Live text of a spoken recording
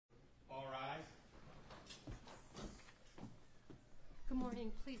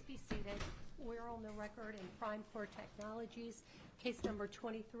morning. Please be seated. We're on the record in Prime Core Technologies, case number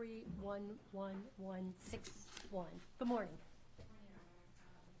 23-11161. Good morning. Good morning, Your Honor.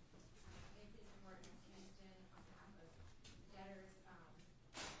 May it please the Court, Ms. Houston, on behalf of debtors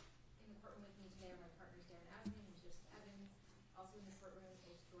in the courtroom with me today are my partners Darren Asman and Joseph Evans. Also in the courtroom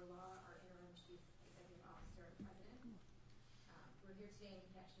is Joe Law, our interim Chief Executive Officer and President. We're here today in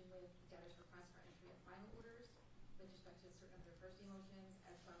connection with the debtors' request for entry of final orders with respect to certain of their first-day motions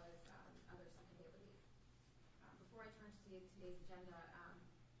as well as other second-day relief. Before I turn to today's agenda,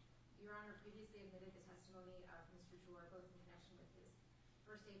 Your Honor previously admitted the testimony of Mr. Jor, both in connection with his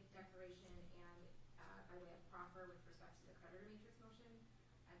first-day declaration and by way of proffer with respect to the creditor matrix motion,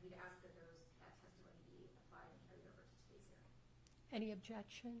 and we'd ask that that testimony be applied and carried over to today's hearing. Any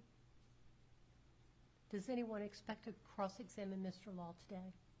objection? Does anyone expect to cross-examine Mr. Law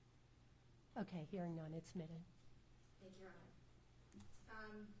today? Okay, hearing none, it's admitted. Thank you, Your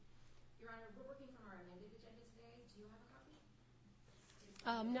Honor. Your Honor, we're working from our amended agenda today. Do you have a copy?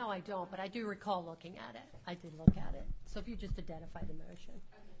 No, I don't, but I do recall looking at it. I did look at it. So if you just identify the motion.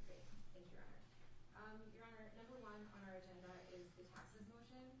 Okay, great. Thank you, Your Honor. Your Honor, number one on our agenda is the taxes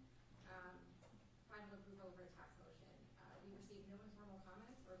motion. Final approval of our tax motion. We received no informal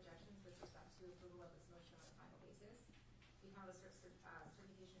comments or objections with respect to approval of this motion on a final basis. We have a certification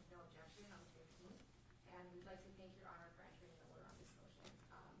of no objection on the 15th, and we'd like to thank Your Honor for entering the order on this motion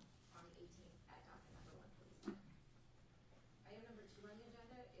on the 18th at docket number 147. Item number two on the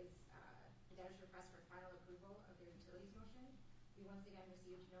agenda is the debtor's request for final approval of their utilities motion. We once again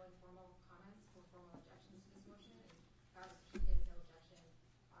received no informal comments or formal objections to this motion, and filed a certificate of no objection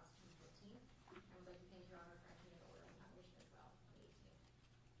on June 14th. I would like to thank Your Honor for entering the order on that motion as well on the 18th.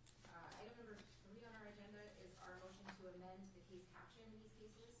 Item number three on our agenda is our motion to amend the case caption in these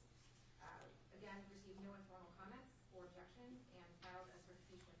cases. Again, we received no informal comments or objections and filed a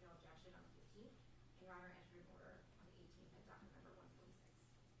certification of no objection on the 15th. And Your Honor entered an order on the 18th at docket number 146.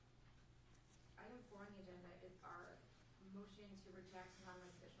 Item four on the agenda is our motion to reject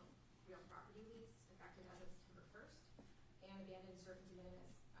non-residential real property lease effective as of September 1st and abandon certain de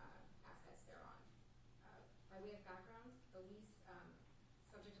minimis assets thereon. By way of background, the lease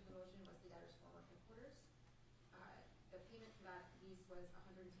subject of the motion was the debtor's former headquarters. The payment for that lease was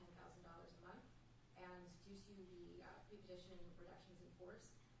 $110,000 a month, and due to the pre-petition reductions in force,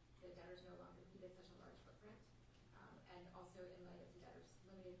 the debtors no longer needed such a large footprint. And also in light of the debtor's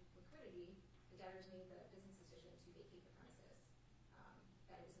limited liquidity, the debtors made the business decision to vacate the premises,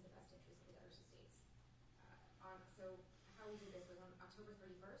 that it was in the best interest of the debtor's estates. So how we did this was on October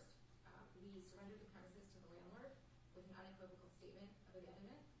 31st, we surrendered the premises to the landlord with an unequivocal statement of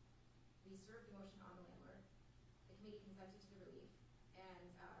abandonment. We served the motion on the landlord. The committee consented to the relief, and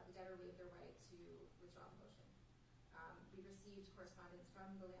the debtor waived their right to withdraw the motion. We received correspondence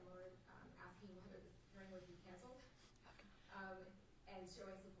from the landlord asking whether the hearing would be canceled and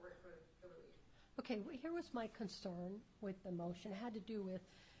showing support for the relief. Okay, well, here was my concern with the motion. It had to do with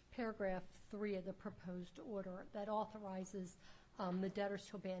paragraph 3 of the proposed order that authorizes the debtors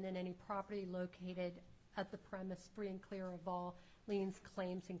to abandon any property located at the premise free and clear of all liens,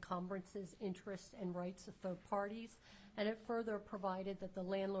 claims, encumbrances, interests, and rights of third parties. And it further provided that the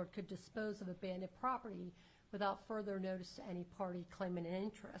landlord could dispose of abandoned property without further notice to any party claiming an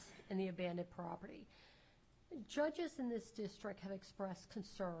interest in the abandoned property. Judges in this district have expressed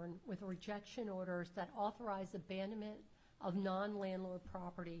concern with rejection orders that authorize abandonment of non-landlord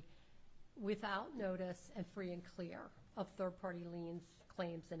property without notice and free and clear of third-party liens,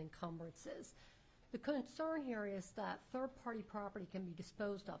 claims, and encumbrances. The concern here is that third-party property can be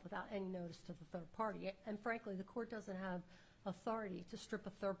disposed of without any notice to the third party, and frankly, the court doesn't have authority to strip a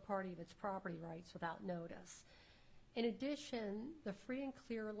third party of its property rights without notice. In addition, the free and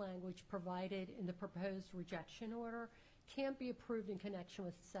clear language provided in the proposed rejection order can't be approved in connection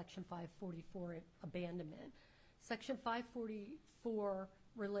with Section 544 abandonment. Section 544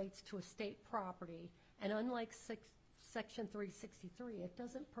 relates to estate property, and unlike Section 363, it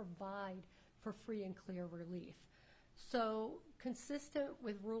doesn't provide for free and clear relief. So, consistent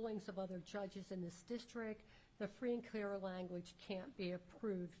with rulings of other judges in this district, the free and clear language can't be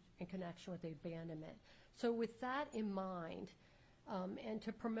approved in connection with the abandonment. So with that in mind, and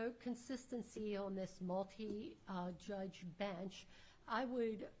to promote consistency on this multi-judge bench, I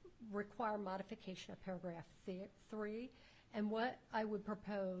would require modification of paragraph 3. And what I would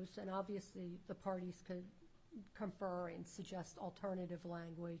propose, and obviously the parties could confer and suggest alternative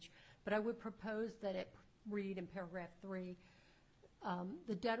language, but I would propose that it read in paragraph 3,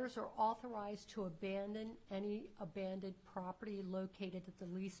 the debtors are authorized to abandon any abandoned property located at the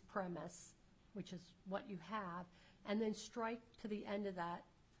lease premise, which is what you have, and then strike to the end of that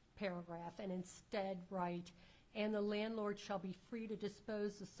paragraph and instead write, "And the landlord shall be free to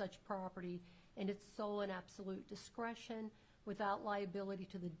dispose of such property in its sole and absolute discretion without liability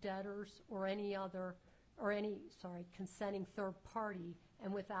to the debtors or any consenting third party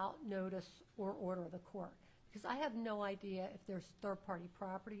and without notice or order of the court." Because I have no idea if there's third-party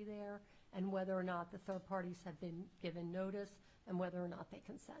property there and whether or not the third parties have been given notice and whether or not they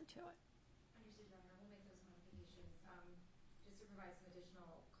consent to it. Understood, Your Honor. We'll make those modifications. Just to provide some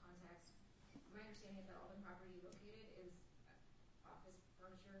additional context, my understanding is that all the property located is office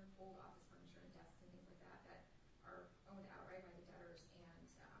furniture, old office furniture and desks and things like that that are owned outright by the debtors, and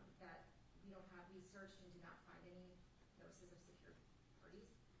that we searched and did not find any notices of secured parties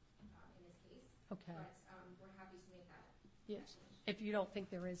in this case. Okay. But we're happy to make that Yes. change. If you don't think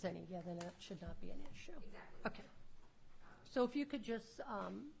there is any, then it should not be an issue. Exactly. Okay. So if you could just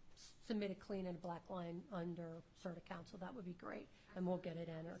submit a clean and black line under Certi Council, that would be great, and we'll get it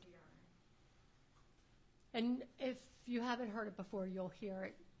entered. Your Honor. And if you haven't heard it before, you'll hear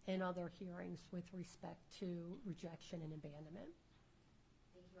it in other hearings with respect to rejection and abandonment.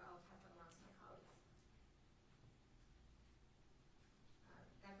 Thank you. I'll pass that along to my colleagues.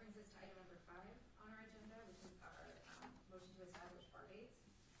 That brings us to item number 5 on our agenda, which is our motion to establish bar dates.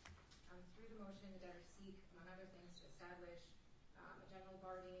 Through the motion, the debtors seek, among other things, to establish a general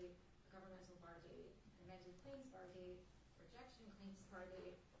bar date, a governmental bar date, an amended claims bar date, rejection claims bar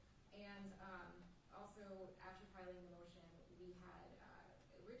date, and also after filing the motion, we had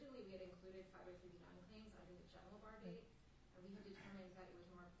originally we had included 503B9 claims under the general bar date, and we have determined that it was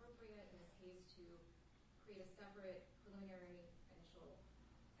more appropriate in this case to create a separate preliminary initial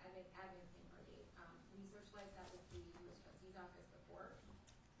admin claim bar date. We socialized that with the U.S. Trustee's Office before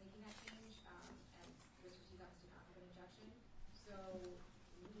making that change, and the U.S. Trustee's Office did not have an objection. So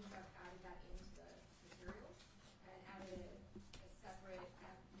we have added that into the materials and added a separate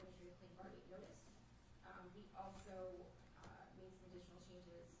administrative claim bar date notice. We also made some additional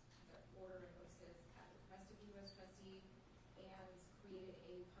changes to the order and notices at the request of the U.S. Trustee and created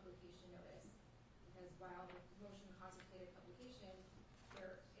a publication notice, because while the motion contemplated publication,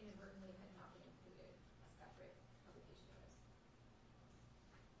 there inadvertently had not been included a separate publication notice.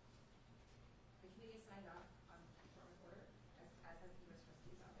 The committee has signed off on the form of order, as has the U.S.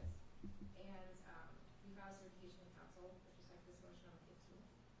 Trustee's Office, and we filed certification in council with respect to this motion on the 15th.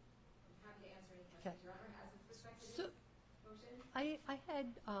 I'm happy to answer any questions, Your Honor, as with respect to this motion. I had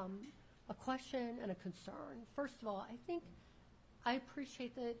a question and a concern. First of all, I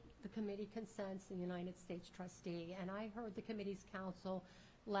appreciate that the committee consents the United States trustee, and I heard the committee's counsel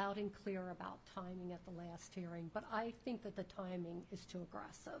loud and clear about timing at the last hearing, but I think that the timing is too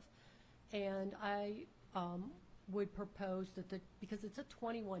aggressive. And I would propose that because it's a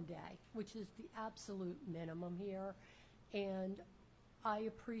 21-day, which is the absolute minimum here, and I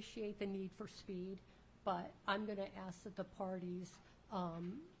appreciate the need for speed, but I'm going to ask that the parties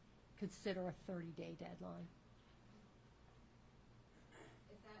consider a 30-day deadline.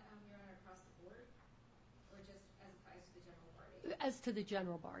 Is that, Your Honor, across the board, or just as applies to the general bar date? As to the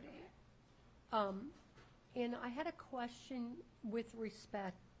general bar date. And I had a question with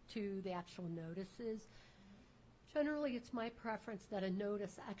respect to the actual notices. Generally, it's my preference that a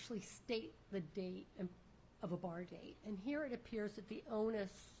notice actually state the date of a bar date. And here it appears that the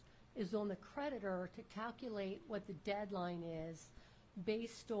onus is on the creditor to calculate what the deadline is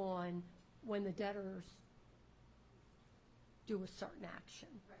based on when the debtors do a certain action.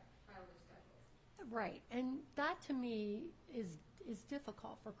 Right, file their schedules. Right, and that to me is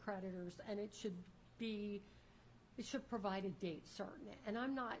difficult for creditors, and it should provide a date certain. And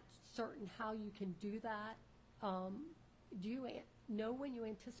I'm not certain how you can do that. Do you know when you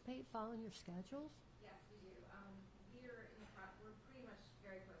anticipate filing your schedules? Yes, we do. We're pretty much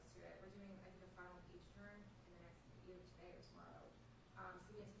very close to it. We're doing, I think, a final page turn in the next either today or tomorrow.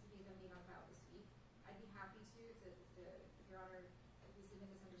 So we anticipate them being on file this week. I'd be happy to if Your Honor, if we submit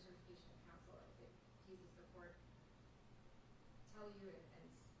this under certification of counsel, if it pleases the court, tell you and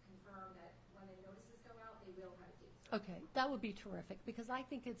confirm that when the notices go out, they will have a date certain. Okay, that would be terrific, because I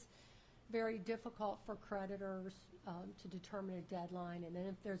think it's very difficult for creditors to determine a deadline, and then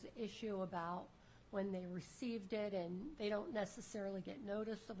if there's an issue about when they received it and they don't necessarily get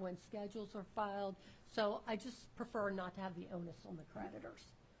notice of when schedules are filed. So I just prefer not to have the onus on the creditors.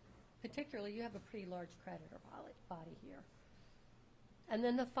 Particularly, you have a pretty large creditor body here. And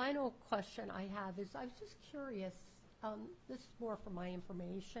then the final question I have is, I was just curious, this is more for my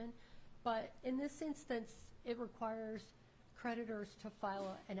information, but in this instance, it requires creditors to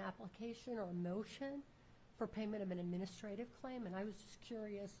file an application or a motion for payment of an administrative claim, and I was just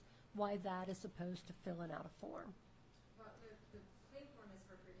curious why that is opposed to filling out a form.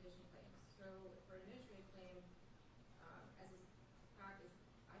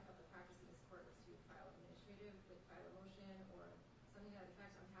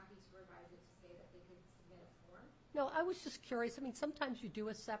 No, I was just curious. I mean, sometimes you do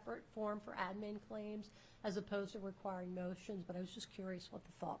a separate form for admin claims as opposed to requiring motions, but I was just curious what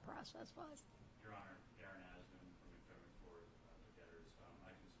the thought process was. Your Honor, Darren Asman from McDermott for the debtors.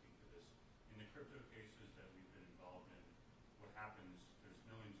 I can speak to this. In the crypto cases that we've been involved in, what happens, there's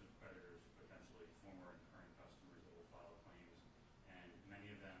millions of creditors, potentially former and current customers that will file claims, and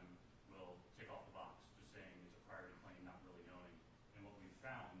many of them will tick off the box, just saying it's a priority claim, not really knowing. And what we've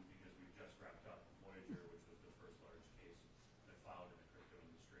found, because we've just wrapped up Voyager, which was the first large case that filed in the crypto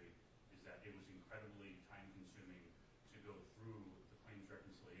industry, is that it was incredibly time-consuming to go through the claims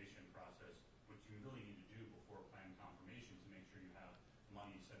reconciliation process, which you really need to do before plan confirmation to make sure you have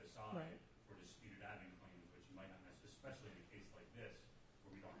money set aside for disputed admin claims, which you might not necessarily, especially in a case like this,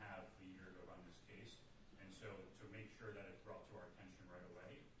 where we don't have a year to run this case. And so to make sure that it's brought to our attention right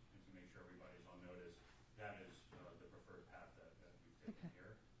away, and to make sure everybody's on notice, that is the preferred path that we've taken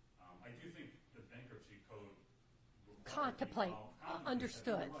here. I do think the bankruptcy code Contemplate,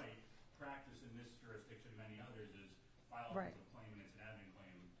 understood. That right, practice in this jurisdiction, many others, is file Right. a claim and it's an admin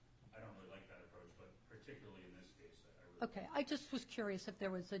claim. I don't really like that approach, but particularly in this case, I really Okay, I just was curious if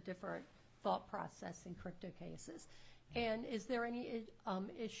there was a different thought process in crypto cases. And is there any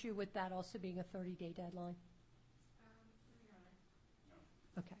issue with that also being a 30-day deadline? Your Honor.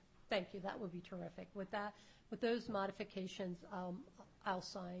 no. Okay, thank you, that would be terrific. With that, with those modifications, I'll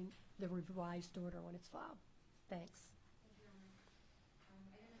sign the revised order when it's filed. Thanks. Thank you, Your Honor.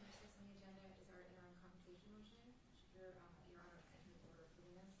 Item number 6 on the agenda is our interim compensation motion. Your Honor, I can order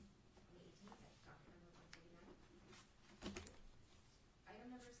approving this on the 18th at docket number 139. Item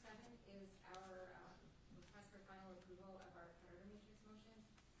number 7 is our request for final approval of our creditor matrix motion.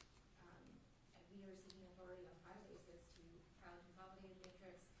 And we are seeking authority on a file basis to file a consolidated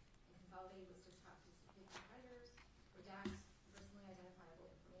matrix and consolidate lists of top 50 creditors, redact personally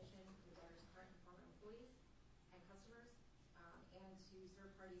identifiable information from the debtor's current and former employees and customers, and to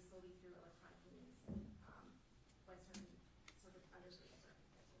serve parties solely through electronic means when under certain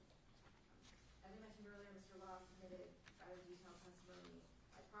circumstances. As I mentioned earlier, Mr. Law submitted rather detailed testimony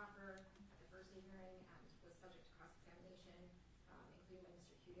by proffer at the first day hearing and was subject to cross-examination, including when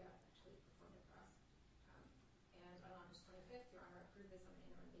Mr. Cuda actually performed it for us. And on August 25th, Your Honor approved this on an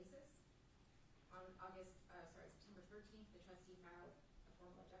interim basis. On September 13th, the trustee filed a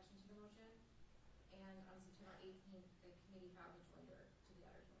formal objection to the motion. And on September 18th, the committee filed a joinder to the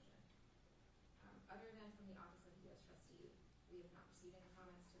debtor's motion. Other than from the Office of the U.S. Trustee, we have not received any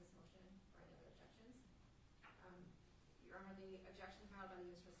comments to this motion or any other objections. Your Honor, the objection filed by the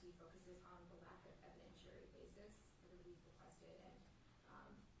U.S. Trustee focuses on the lack of evidentiary basis for the relief requested, and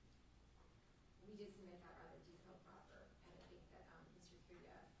we did submit that rather detailed proffer, and I think that Mr.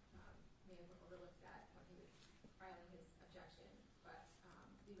 Cuda may have overlooked that when he was filing his objection, but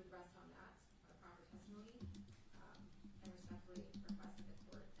we would rest on that proper testimony and respectfully request that the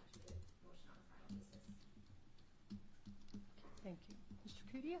court enter the motion on a final basis. Thank you. Mr.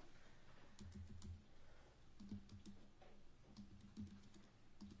 Cudia?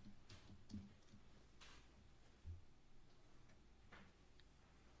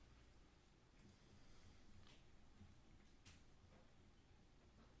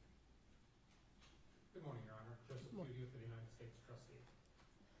 Good morning, Your Honor. Joseph Cudia for the United States Trustee.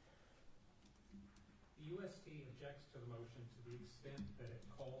 The UST objects to the motion to the extent that it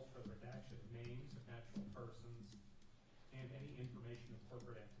calls for the redaction of names of natural persons and any information of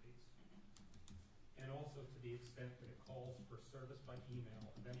corporate entities, and also to the extent that it calls for service by email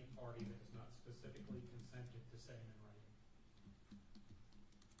of any party that is not specifically consented to same in writing.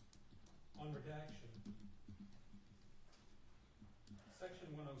 On redaction,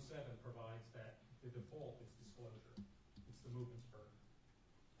 Section 107 provides that the default is disclosure. It's the movement's burden.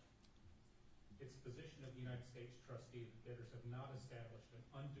 It's the position of the United States Trustee that debtors have not established an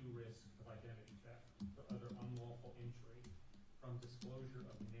undue risk of identity theft or other unlawful injury from disclosure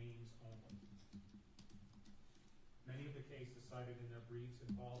of names only. Many of the cases cited in their briefs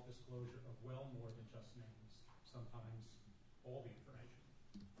involve disclosure of well more than just names, sometimes all the information.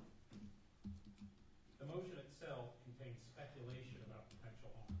 The motion itself contains speculation about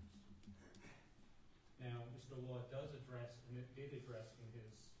potential harms. Now, Mr. Law does address, and it did address in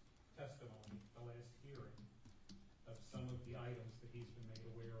his testimony, the last hearing, of some of the items that he's been made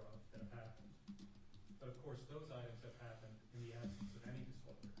aware of that have happened. But of course, those items have happened in the absence of any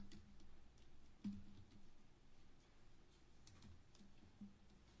disclosure.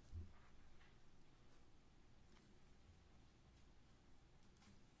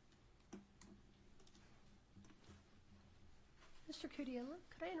 Mr. Cudia,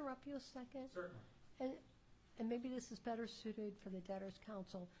 could I interrupt you a second? Certainly. And maybe this is better suited for the debtor's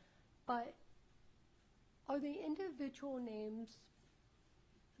counsel, but Are the individual names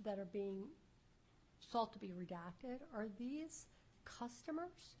that are being sought to be redacted, are these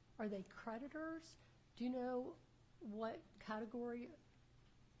customers? Are they creditors? Do you know what category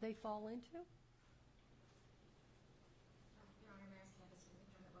they fall into? Your Honor, Mayor Candace from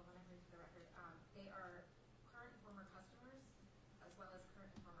the Global Memory for the record. They are current and former customers as well as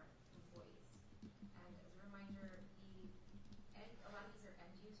current and former employees. And as a reminder, a lot of these are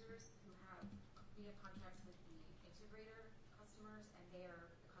end users who have contracts with the integrator customers, and they are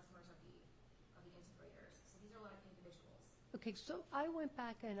the customers of the integrators. So these are a lot of individuals. Okay, so I went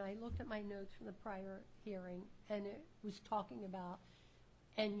back and I looked at my notes from the prior hearing, and it was talking about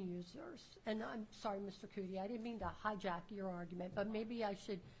end users. And I'm sorry, Mr. Cootie, I didn't mean to hijack your argument, but maybe I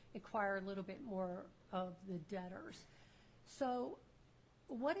should inquire a little bit more of the debtors. So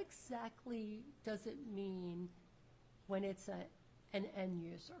what exactly does it mean when it's an end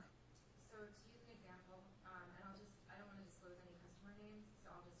user? So to use an example, and I don't want to disclose any customer names,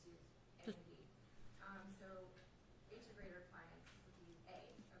 so I'll just use A and B. So integrator clients would be a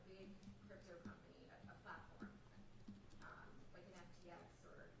big crypto company, a platform, like an FTX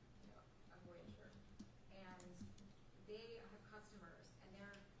or a Voyager. And they have customers, and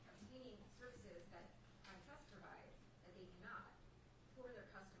they're obtaining services that ISS provides that they cannot for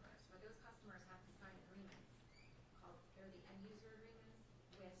their customers. But those customers have to sign agreements they're the end user agreements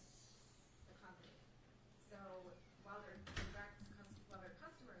with the company. So while they're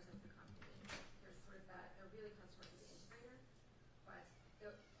customers of the company, there's sort of that they're really customers of the integrator.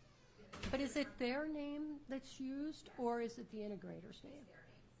 But is it their name that's used, yes, or is it the integrator's name? It's their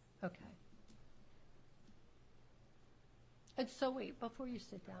names. Okay. And so wait, before you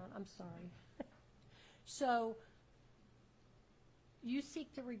sit down, I'm sorry. So you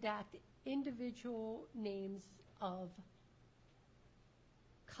seek to redact individual names of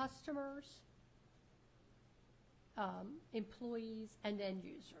customers, employees, and end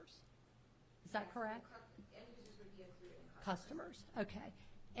users. Is that Yes, correct? End users would be included in Customers, okay.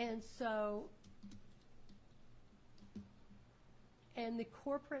 And so, and the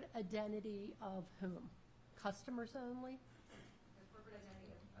corporate identity of whom? Customers only? The corporate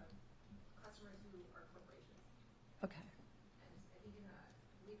identity of customers who are corporations. Okay. And I think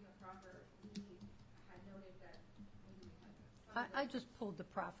in the proffer, we had noted that maybe we had some I just pulled the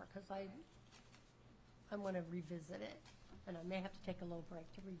proffer because I want to revisit it, and I may have to take a little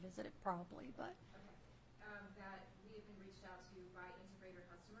break to revisit it probably, but. Okay. That we have been reached out to by integrator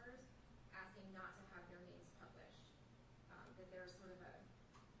customers asking not to have their names published. That there's sort of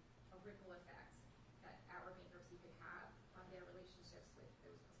a ripple effect that our bankruptcy could have on their relationships with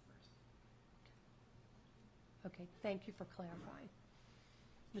those customers. Okay, thank you for clarifying.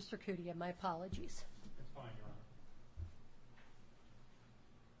 Mr. Cudia, my apologies. That's fine, Your Honor.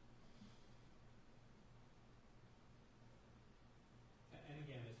 And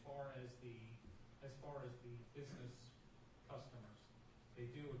again, as far as the business customers,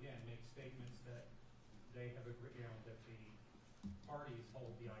 they do again make statements that they have agreed, that the parties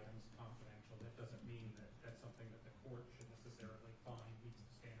hold the items confidential. That doesn't mean that that's something that the court should necessarily find meets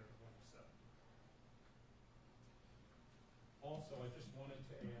the standard of 107. Also, I just wanted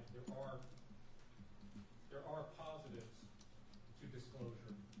to add there are positives to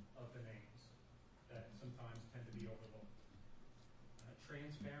disclosure of the names that sometimes tend to be overlooked.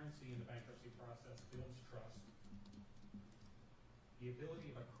 Transparency in the bankruptcy process builds trust. The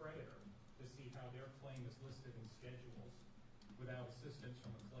ability of a creditor to see how their claim is listed in schedules without assistance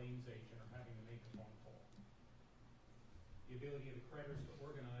from a claims agent or having to make a phone call. The ability of the creditors to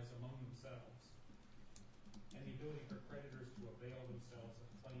organize among themselves. And the ability for creditors to avail themselves of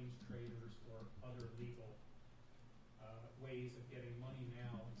claims traders or other legal ways of getting money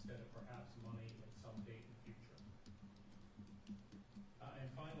now instead of perhaps money at some date in the future. And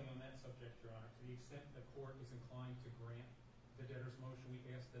finally, on that subject, Your Honor, to the extent the court is inclined to grant the debtor's motion, we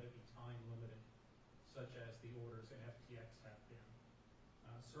ask that it be time limited, such as the orders in FTX have been.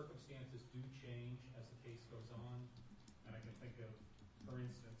 Circumstances do change as the case goes on, and I can think of, for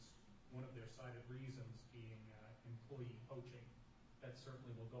instance, one of their cited reasons being employee poaching. That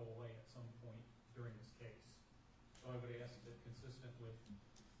certainly will go away at some point during this case. So I would ask that, consistent with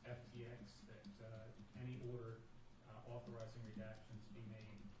FTX, that any order authorizing redactions be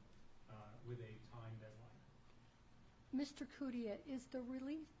made with a time deadline. Mr. Cudia, is the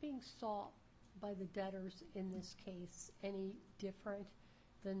relief being sought by the debtors in this case any different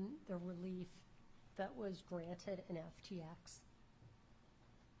than the relief that was granted in FTX?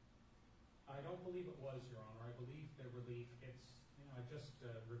 I don't believe it was, Your Honor. I believe the relief, I just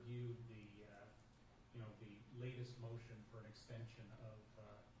reviewed the latest motion for an extension of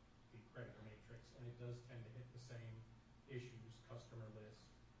the creditor matrix, and it does tend to hit the same issues, customer list,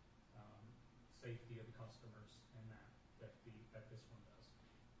 safety of the customers, and that this one does.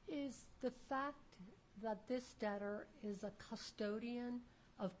 Is the fact that this debtor is a custodian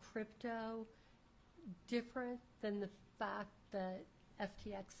of crypto different than the fact that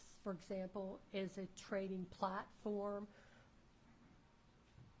FTX, for example, is a trading platform?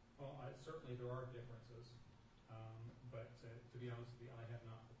 Well, certainly there are differences, but to be honest with you, I have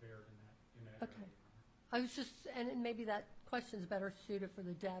not prepared in that Okay. area. I was just, and maybe that question's better suited for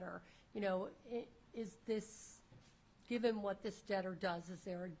the debtor. You know, is this, given what this debtor does, is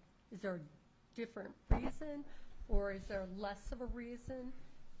there a different reason, or is there less of a reason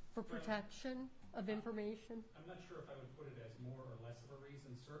for protection of information? I'm not sure if I would put it as more or less of a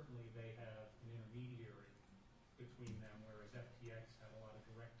reason. Certainly they have an intermediary between them, whereas FTX had a lot of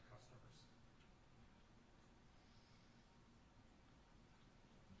direct customers.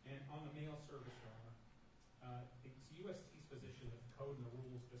 And on the mail service, Your Honor, it's UST's position that the code and the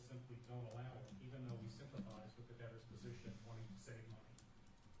rules just simply don't allow it, even though we sympathize with the debtor's position wanting to save money.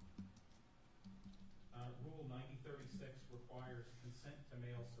 Rule 9036 requires consent to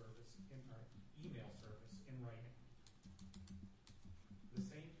mail service, email service in writing. The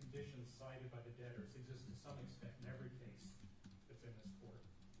same conditions cited by the debtors exist to some extent in every case that's in this court.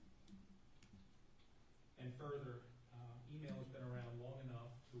 And further, email has been around long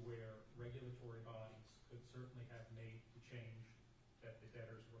enough to where regulatory bodies could certainly have made the change that the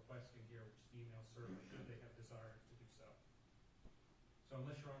debtors are requesting here, which is email service, should they have desired to do so. So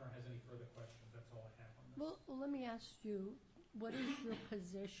unless Your Honor has any further questions, that's all I have on this. Well, let me ask you, what is your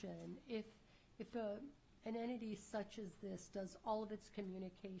position if an entity such as this does all of its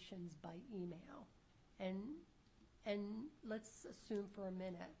communications by email, and let's assume for a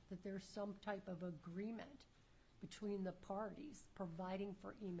minute that there's some type of agreement between the parties providing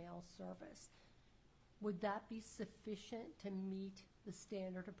for email service, would that be sufficient to meet the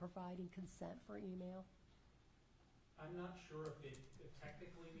standard of providing consent for email? I'm not sure if it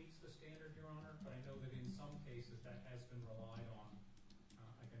technically meets the standard, Your Honor, but I know that in some cases that has been relied on.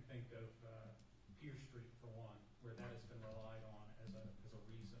 I can think of Pier Street, for one, where that has been relied on as a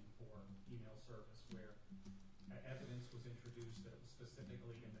reason for email service, where evidence was introduced that it was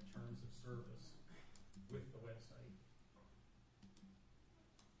specifically in the terms of service with the website.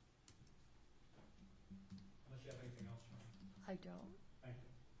 Unless you have anything else, Your Honor. I don't. Thank you.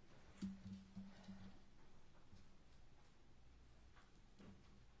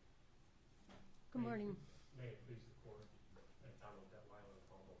 Good morning. May it please the court, Donald Delaware,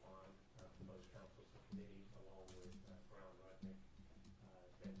 Palmer Bond, proposed counsel to the committee, along with Brown Rudnick.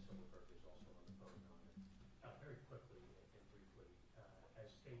 Ben Silverberg is also on the phone on it. Very quickly and briefly, as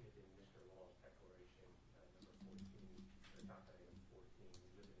stated in Mr. Law's declaration, number 14, or docket item 14,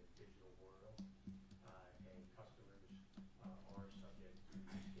 we live in a digital world, and customers are subject to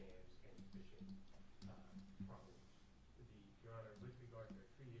scams and phishing problems. Your Honor, with regard, there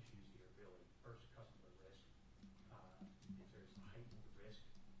are three issues here, really. First, customer risk. If there's heightened risk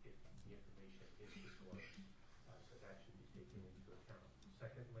if the information is disclosed, so that should be taken into account.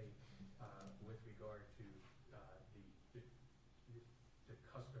 Secondly, with regard to the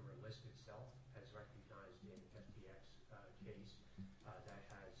customer list itself, as recognized in FTX case, that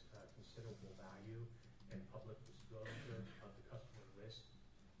has considerable value, and public disclosure of the customer list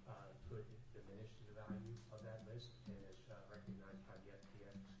could diminish the value of that list, and as recognized by the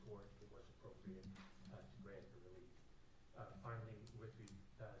FTX court, it was appropriate to grant the relief. Finally, with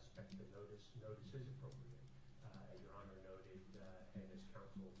respect to notice is appropriate. As Your Honor noted, and as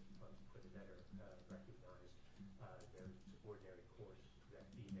counsel for the debtor recognized, there's ordinary course that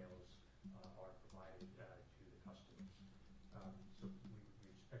emails are provided to the customers. So we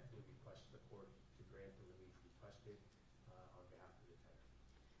respectfully request the court to grant the relief requested on behalf of the debtor.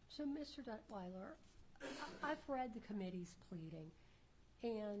 So, Mr. Detweiler, I've read the committee's pleading,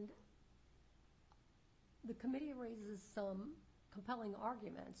 and the committee raises some compelling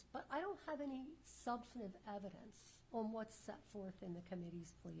arguments, but I don't have any substantive evidence on what's set forth in the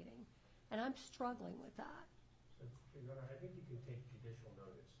committee's pleading, and I'm struggling with that. So, Your Honor, I think you can take judicial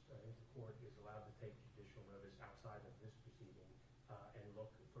notice. I think the court is allowed to take judicial notice outside of this proceeding and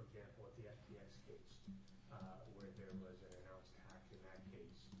look, for example, at the FTX case, where there was an announced hack in that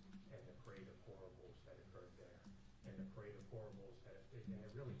case, and the parade of horribles that occurred there, and the parade of horribles that, and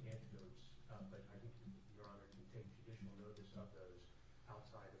they're really antidotes, but I think Your Honor can take judicial notice of those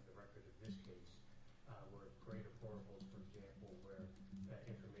outside of the record of this case, where a parade of horribles, for example, where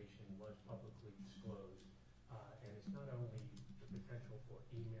information was publicly disclosed, and it's not only the potential for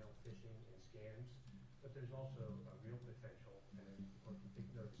email phishing and scams, but there's also a real potential, and the court can take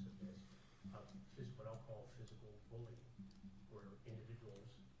notice of this, of what I'll call physical bullying, where individuals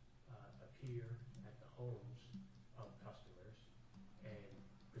appear at the homes of customers and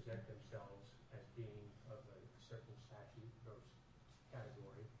present themselves as being of a certain statute or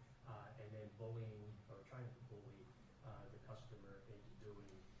category, and then bullying or trying to bully the customer into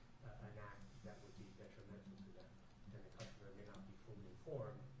doing an act that would be detrimental to them. And the customer may not be fully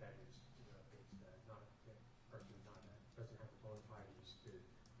informed that it's not the person doesn't have the bona fides to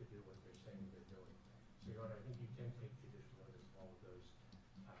do what they're saying they're doing. So, Your Honor, I think you can take judicial notice of all of those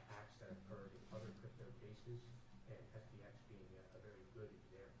acts that occurred in other crypto cases, and FTX being a very good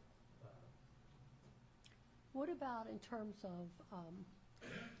example. What about in terms of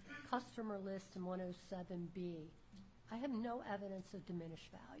customer list in 107B? I have no evidence of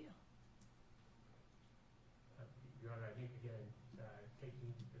diminished value. Your Honor, I think, again,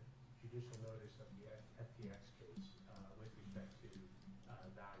 taking the judicial notice of the FTX case with respect to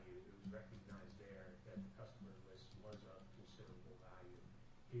value, it was recognized there that the customer list was of considerable value.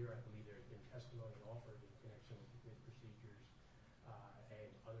 Here, I believe there has been testimony offered in connection with the bid procedures and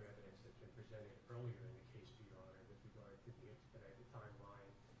other evidence that's been presented earlier in the case, to Your Honor, with regard to the expedited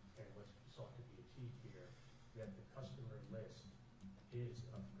timeline and what's sought to be achieved here, that the customer list is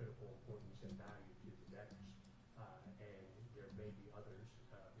of critical importance and value to the debtors. And there may be others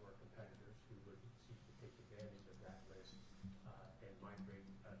who are competitors who would seek to take advantage of that list and migrate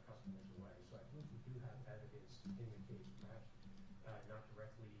customers away. So I think we do have evidence in the case, perhaps not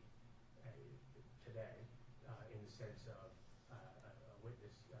directly today, in the sense of a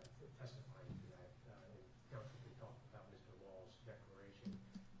witness testifying to that. And counsel can talk about Mr. Wall's declaration.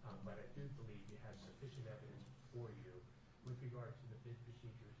 But I do believe you have sufficient evidence before you with regard to the bid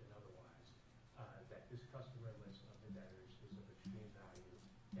procedures and otherwise that this customer list of the debtors is of extreme value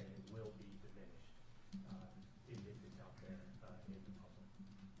and it will be diminished if it's out there in the public.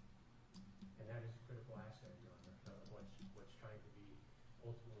 And that is a critical asset, Your Honor, of what's trying to be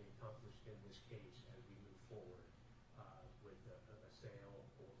ultimately accomplished in this case as we move forward with a sale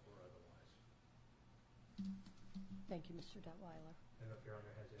or otherwise. Thank you, Mr. Detweiler. I don't know if Your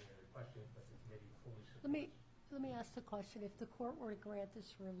Honor has any other questions, but the committee fully supports. Let me ask the question. If the court were to grant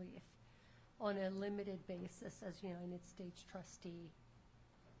this relief on a limited basis, as United States trustee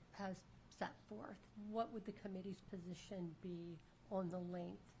has set forth, what would the committee's position be on the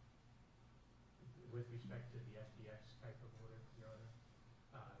length? With respect to the FTX type of order, Your Honor,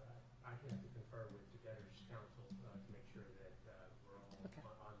 I have to confer with the debtors' counsel to make sure that we're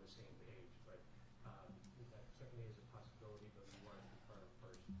all on the same page. But that certainly is a possibility, but we want to confer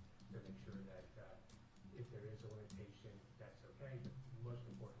first to make sure that if there is a limitation, that's okay. But most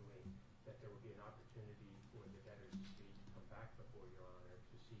importantly, that there will be an opportunity for the debtors' estate to come back before Your Honor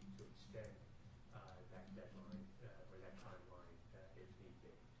to seek to extend that deadline or that timeline if need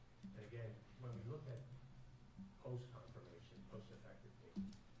be. And again, when we look at post-confirmation, post-effective date,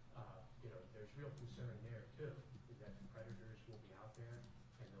 there's real concern there too, is that the creditors will be out there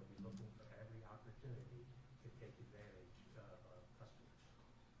and they'll be looking for every opportunity to take advantage of customers.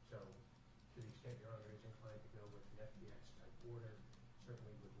 So to the extent Your Honor is inclined to go with an FTX type order,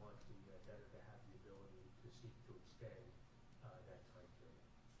 certainly would want the debtor to have the ability to seek to extend that time period.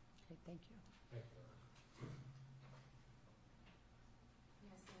 Okay, thank you. Thank you, Your Honor.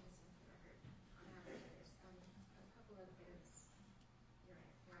 Yes, Anderson, for the record. On behalf of the debtors, a couple of items, Your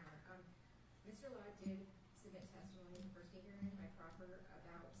Honor. Mr. Law did submit testimony in the first day hearing by Crawford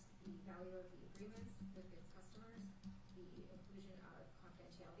about the value of the agreements with its customers, the inclusion of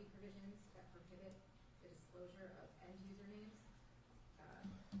confidentiality provisions that prohibit the disclosure of end-user names,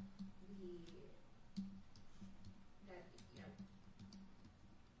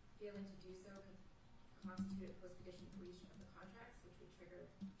 failing to do so could constitute a post-petition breach of the contracts, which would trigger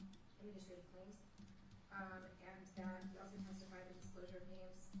administrative claims, and that he also testified that disclosure of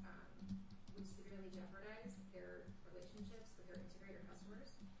names would severely jeopardize their relationships with their integrator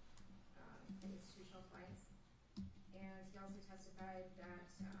customers and institutional clients. And he also testified that,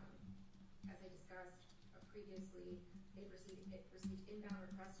 as I discussed previously, they received inbound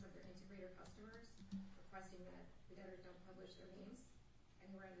requests from their integrator customers requesting that the debtors don't publish their names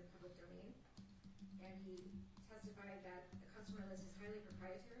anywhere in the public domain. And he testified that the customer list is highly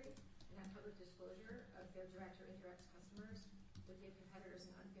proprietary and that public disclosure of their direct or indirect customers would give competitors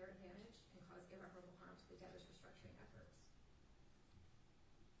an unfair advantage and cause irreparable harm to the debtors' restructuring efforts.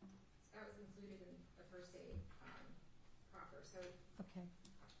 So that was included in the first day proffer. So Okay.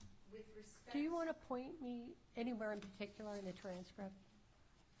 with respect... Do you want to point me anywhere in particular in the transcript?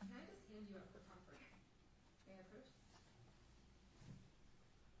 Can I just hand you up the proffer? May I approach?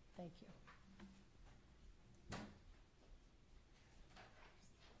 Thank you.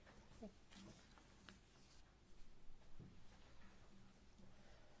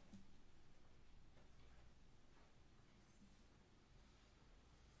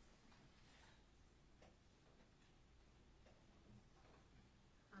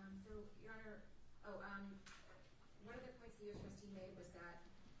 So, Your Honor, one of the points the U.S. trustee made was that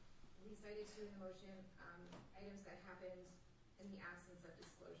we cited to in the motion items that happened in the absence of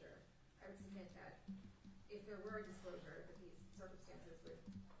disclosure. I would submit that if there were a disclosure, that these circumstances would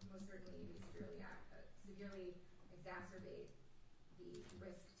most certainly be severely exacerbate the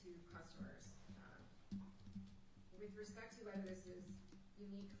risk to customers. With respect to whether this is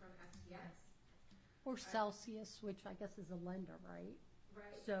unique from STX. Or Celsius, which I guess is a lender, right?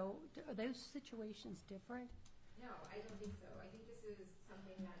 Right. So are those situations different? No, I don't think so. I think this is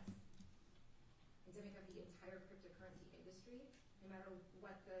something that's endemic of the entire cryptocurrency industry, no matter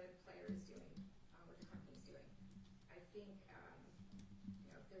what the player is doing, what the company is doing. I think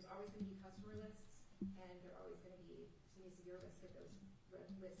there's always going to be customer lists, and there's always going to be severe risk of those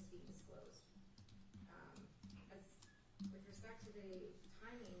lists being disclosed. With respect to the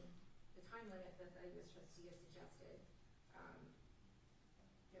time limit that the U.S. trustee has suggested,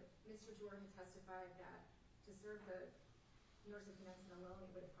 Mr. Jordan testified that to serve the notice of commencement alone,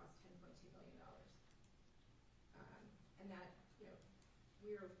 it would have cost $10.2 million. And that,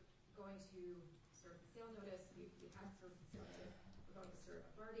 we are going to serve the sale notice. We have served the sale notice. We're going to serve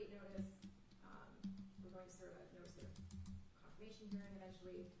a bar date notice. We're going to serve a notice of confirmation hearing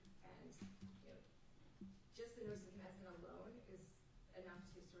eventually. And, just the notice of commencement alone is enough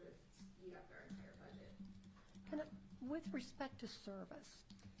to sort of eat up our entire budget. With respect to service,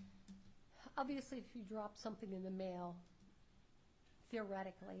 obviously if you drop something in the mail,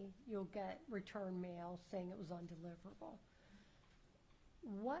 theoretically you'll get return mail saying it was undeliverable.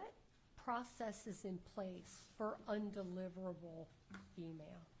 What process is in place for undeliverable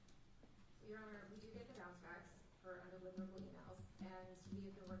email? Your Honor, we do get the bounce backs for undeliverable emails, and we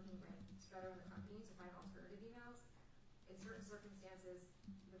have been working with Spreader and the company to find alternative emails. In certain circumstances,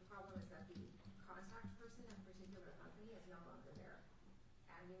 the problem is that the contact person at a particular company is no longer there,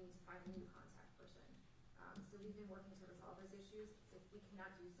 and we need to find a new contact person. So we've been working to resolve those issues. If we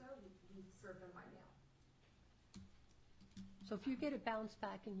cannot do so, we serve them by mail. So if you get a bounce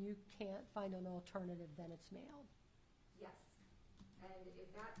back and you can't find an alternative, then it's mailed? Yes. And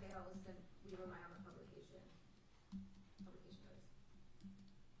if that fails, then we rely on the publication notice.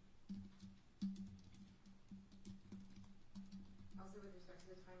 Also, with respect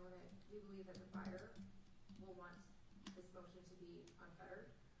to the time limit, we believe that the buyer will want this motion to be unfettered.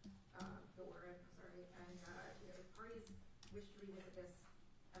 If parties wish to revisit this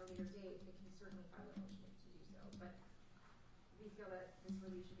at a later date, they can certainly file a motion to do so. But we feel that this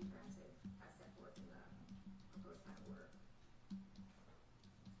relief should be granted as set forth in the proposed final order.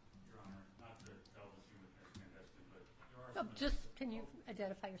 Your Honor, not to delve into it as contested, but there are Just, can you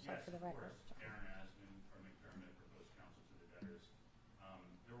identify yourself yes, for the record? Of course. Aaron Asman from McDermott, proposed counsel to the debtors.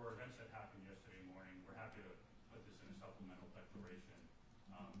 There were events that happened yesterday morning. We're happy to put this in a supplemental declaration.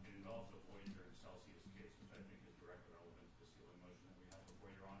 It involves the Voyager and Celsius case, which I think is directly relevant to the sealing motion that we have before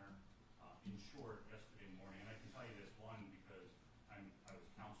Your Honor. In short, yesterday morning, and I can tell you this, one, because I was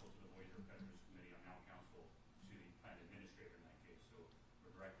counsel to the Voyager Creditors Committee. I'm now counsel to the plan administrator in that case, so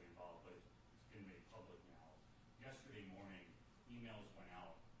we're directly involved, but it's been made public now. Yesterday morning, emails went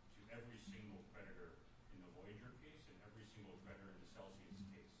out to every single creditor in the Voyager case and every single creditor in the Celsius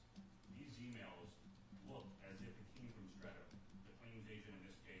case. These emails look as if it came from Stretto, the claims agent in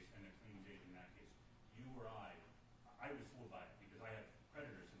this case and the claims agent in that case. You or I was fooled by it because I have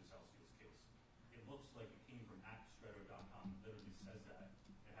creditors in the Celsius case. It looks like it came from @stretto.com. It literally says that.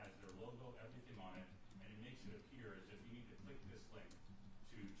 It has their logo, everything on it, and it makes it appear as if you need to click this link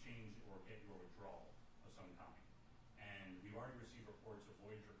to change or get your withdrawal of some kind. And we've already received reports of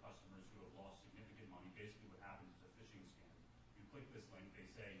Voyager customers who have lost significant money. Basically what happens is a phishing scam. You click this link, they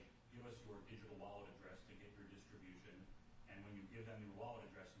say, give us your digital wallet address to get your distribution. And when you give them your wallet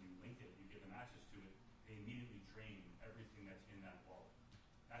address and you link it, you give them access to it, they immediately drain everything that's in that wallet.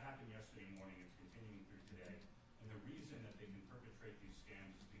 That happened yesterday morning. It's continuing through today. And the reason that they can perpetrate these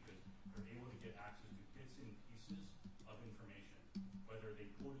scams is because they're able to get access to bits and pieces of information. Whether they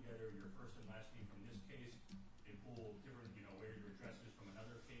pull together your first and last name from this case, they pull different, where your address is from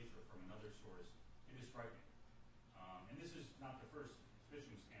another case or from another source. It is frightening. And this is not the first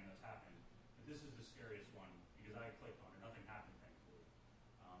phishing scam that's happened, but this is the scariest one because I clicked on it. Nothing happened, thankfully.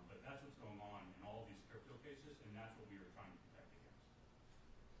 But that's what's going on in all of these crypto cases, and that's what we are trying to protect against.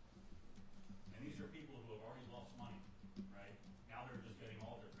 And these are people who have already lost money, right? Now they're just getting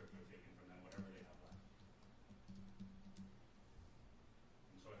all their crypto taken from them, whatever they have left.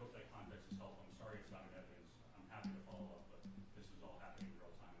 And so I hope that context is helpful. I'm sorry it's not in evidence. I'm happy to follow up, but this is all happening in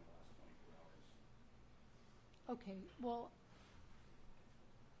real time in the last 24 hours. Okay, well,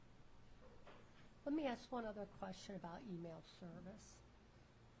 let me ask one other question about email service.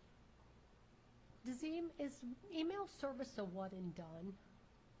 Is email service a one and done?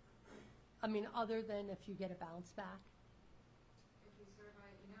 I mean, other than if you get a bounce back? If you serve by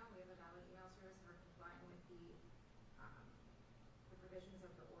email, we have a valid email service and we're complying with the provisions of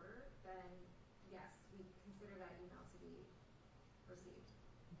the order, then yes, we consider that email to be received.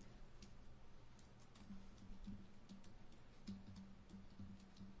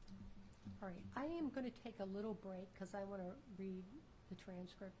 All right, I am going to take a little break because I want to read the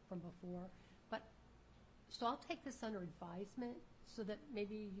transcript from before. So I'll take this under advisement so that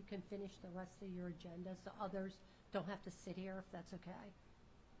maybe you can finish the rest of your agenda so others don't have to sit here, if that's okay.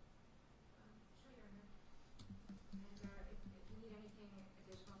 Sure, Your Honor. And if you need anything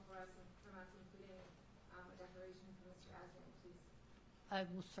additional from us, including a declaration from Mr. Asman, please. I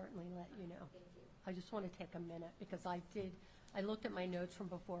will certainly let you know. Thank you. I just want to take a minute because I looked at my notes from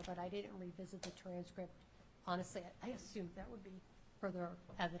before, but I didn't revisit the transcript. Honestly, I assumed that would be further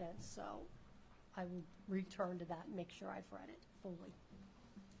evidence, so I will return to that and make sure I've read it fully.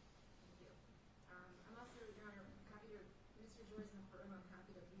 Thank you. I'm also, Your Honor, happy to, Mr. Joyce in the courtroom, I'm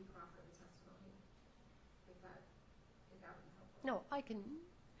happy to re-proffer the testimony if that would be helpful. No, I can,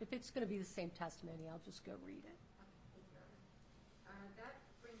 if it's going to be the same testimony, I'll just go read it. Okay, thank you, Your Honor. That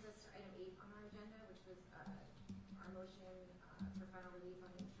brings us to item 8 on our agenda, which was our motion for final relief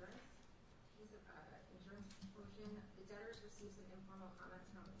on the insurance. Piece of insurance motion. The debtors received some informal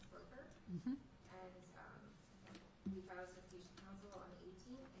comments from its broker. Mm-hmm. And we filed a certification counsel on the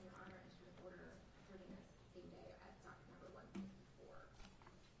 18th, and Your Honor entered an order approving this same day at docket number 154.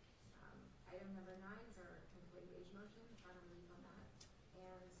 Item number 9 is our employee wage motion, final relief on that.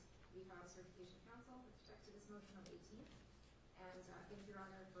 And we filed a certification counsel with respect to this motion on the 18th. And thank you, Your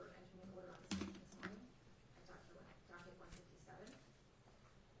Honor, for entering an order on this motion this morning at docket 157.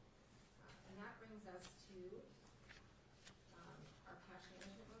 And that brings us to our cash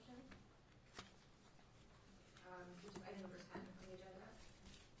management motion, which is item number 10 on the agenda.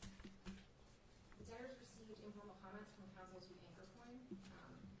 The debtors received informal comments from counsel to Anchorpoint,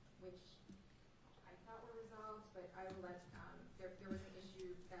 which I thought were resolved, but I will let, there was an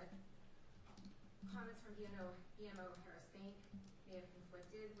issue that comments from BMO Harris Bank may have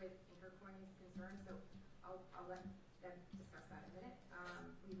conflicted with Anchorpoint's concerns, so I'll let them discuss that in a minute.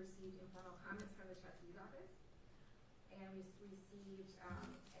 We received informal comments from the trustee's office, and we received,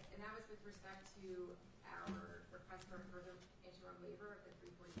 and that was with respect to our request for a further interim waiver of the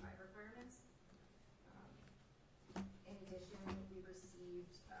 345 requirements. In addition, we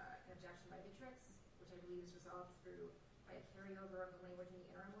received an objection by Bitrix, which I believe is resolved by a carryover of the language in the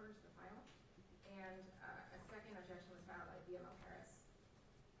interim order to the file. And a second objection was filed by BMO Harris.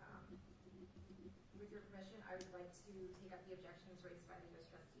 With your permission, I would like to take up the objections raised by the U.S.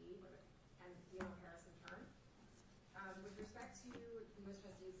 trustee and BMO Harris in turn. With respect to the U.S.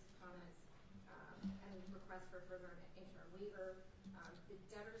 trustee's comments and request for further interim waiver, the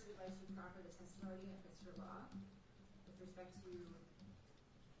debtors would like to proffer the testimony of Mr. Law with respect to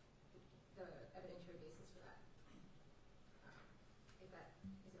the evidentiary basis for that. If that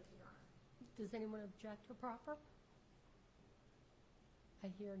is okay, Your Honor. Does anyone object to proffer? I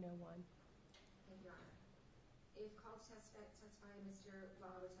hear no one. Thank you, Your Honor. If called to testify, Mr.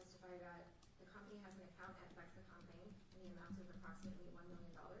 Law would testify that the company has an account at Lexicon Bank in the amount of approximately $1 million.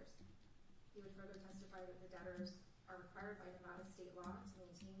 He would further testify that the debtors are required by Nevada state law to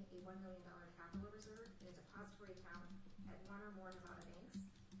maintain a $1 million capital reserve in a depository account at one or more Nevada banks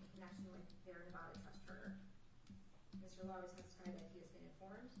in connection with their Nevada trust charter. Mr. Law would testify that he has been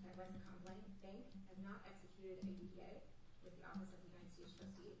informed that Lexicon Bank has not executed a UDA with the Office of the United States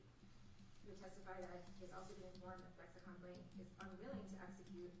Trustee. He would testify that he has also been informed that Lexicon Bank is unwilling to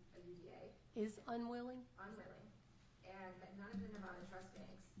execute a UDA. Is unwilling? Unwilling. And that none of the Nevada trust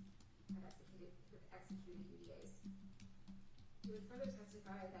banks have executed UDAs. He would further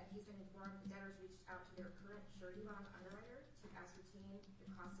testify that he's been informed the debtors reached out to their current surety bond underwriter to ascertain the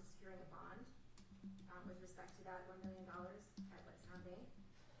cost of securing a bond with respect to that $1 million at Lexicon Bank.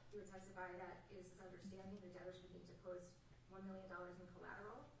 He would testify that it is his understanding the debtors would need to post $1 million in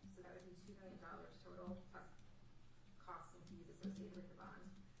collateral, so that would be $2 million total plus costs and fees associated with the bond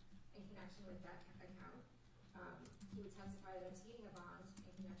in connection with that account. He would testify that obtaining a bond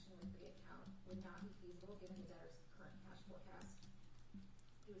in connection with the account would not be feasible given the debtor's current cash forecast.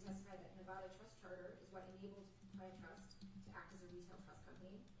 He would testify that Nevada Trust Charter is what enabled Prime Trust to act as a retail trust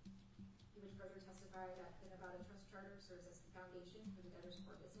company. He would further testify that the Nevada Trust Charter serves as the foundation for the debtor's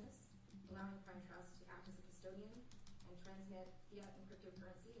core business, allowing Prime Trust to act as a custodian and transmit fiat and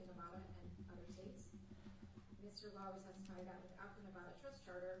cryptocurrency in Nevada and other states. Mr. Law would testify that without the Nevada Trust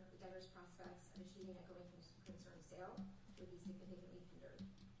Charter, the debtor's prospects of achieving a going concern sale would be significantly hindered.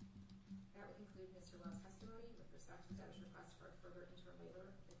 That would conclude respect to the debtor's request for a further interim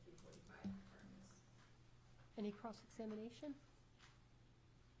waiver of the 345 requirements. Any cross-examination?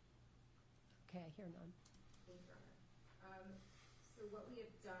 Okay, I hear none. Thank you, Your Honor. So what we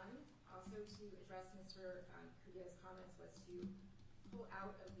have done, also to address Mr. Kudia's comments, was to pull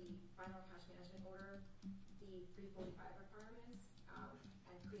out of the final cash management order the 345 requirements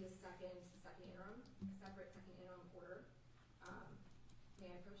and create a separate second interim order. May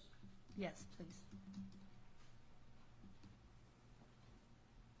I approach? Yes, please.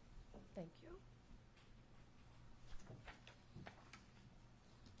 Thank you.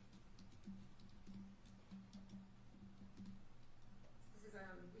 This is,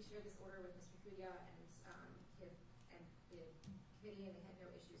 we shared this order with Mr. Kudia and the committee, and they had no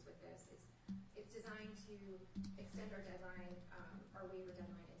issues with this. It's designed to extend our deadline, our waiver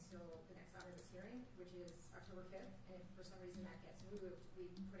deadline, until the next omnibus hearing, which is October 5th. And if for some reason that gets moved, we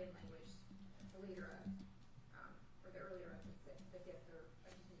put in language the later of, or the earlier of the 5th, or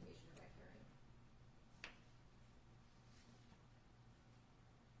a continuation of that hearing.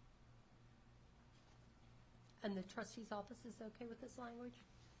 And the trustee's office is okay with this language?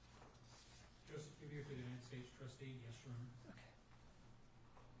 Joseph Cuvier for the United States trustee. Yes, Your Honor. Okay.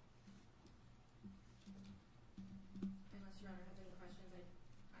 Unless Your Honor has any questions,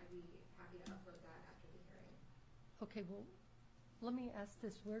 I'd be happy to upload that after the hearing. Okay, well, let me ask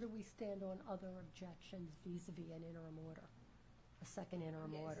this. Where do we stand on other objections vis-a-vis an interim order? A second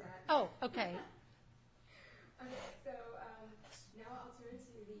interim Yes, order? that- Oh, okay. Okay, so now I'll turn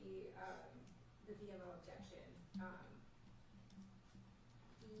to the VMO objection.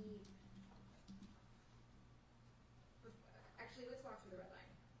 Actually, let's walk through the red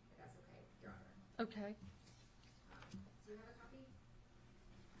line, if that's okay, Your Honor. Okay. Do you have a copy?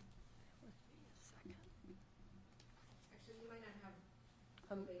 With me a second. Actually, you might not have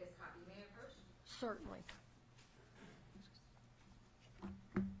the latest copy. May I approach? Certainly.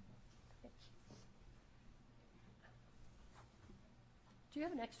 Do you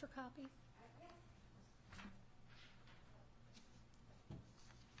have an extra copy? Yes.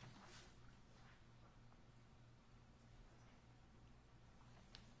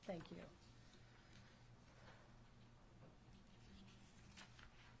 Thank you.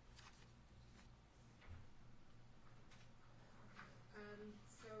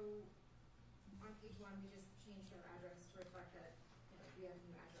 So on page 1, we just changed our address to reflect that we have a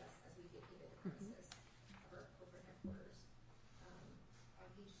new address as we vacated the premises of our corporate headquarters. On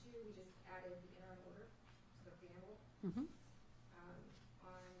page 2, we just added the interim order to the preamble. Mm-hmm.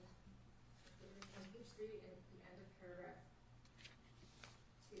 On page 3, at the end of paragraph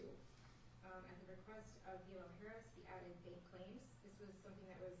 2, at the request of VMO Harris, we added bank claims. This was something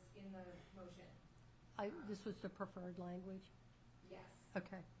that was in the motion. This was the preferred language? Yes.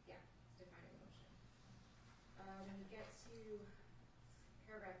 Okay. Yeah, it's defined in the motion. When we get to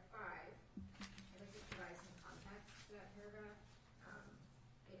paragraph 5, I'd like to provide some context to that paragraph.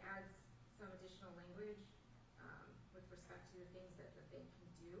 It adds some additional language with respect to the things that the bank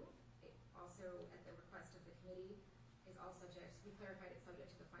can do. It also, at the request of the committee, is all subject, we clarified it's subject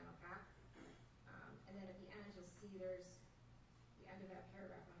to the final cap. And then at the end, you'll see there's the end of that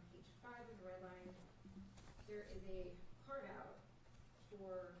paragraph on page 5 of the red line. There is a carve-out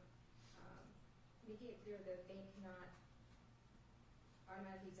for making it clear that the bank cannot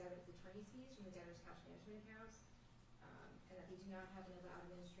automatically debit its attorney's fees from the debtor's cash management accounts, and that they do not have an allowed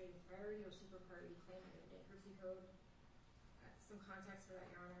administrative priority or super priority claim under the bankruptcy code. Some context for that,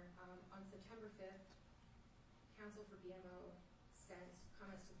 Your Honor. On September 5th, counsel for BMO sent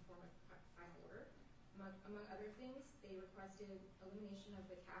comments to the form of final order. Among other things, they requested elimination of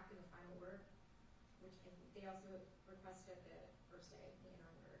the cap in the final order, which they also requested the first day in the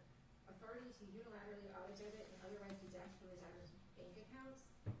interim order. Authority to unilaterally auto-debit and otherwise deduct from the debtor's bank accounts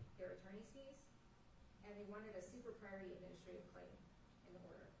their attorney's fees, and they wanted a super priority administrative claim in the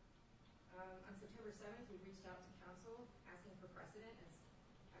order. On September 7th, we reached out to counsel asking for precedent,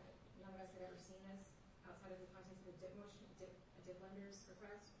 as none of us had ever seen this outside of the context of a DIP motion, a DIP lender's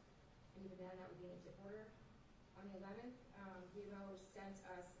request, and even then that would be in a DIP order. On the 11th, BMO sent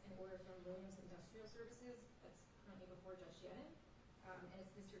us an order from Williams Industrial Services that's currently before Judge Shannon, and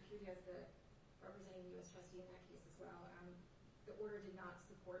it's Mr. Cudia as the representing the U.S. trustee in that case as well. The order did not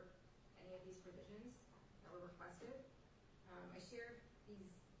support any of these provisions that were requested. I shared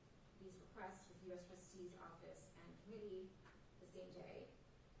these requests with the U.S. trustee's office and committee the same day,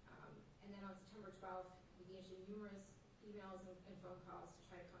 and then on September 12th, we issued numerous emails and phone calls to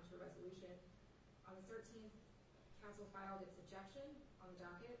try to come to a resolution. On the 13th, counsel filed its objection on the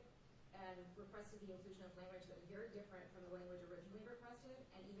docket and requested the inclusion of language that was very different from the language originally requested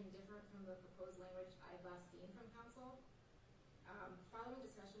and even different from the the proposed language I had last seen from council. Following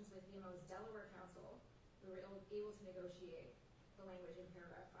discussions with BMO's Delaware council, we were able to negotiate the language in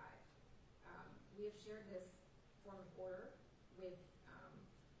paragraph 5. We have shared this form of order with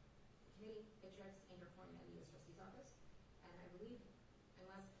the committee, Bitrix, Anchor Point, and the U.S. Trustee's Office. And I believe,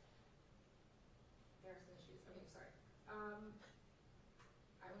 unless there are some issues. Okay, sorry.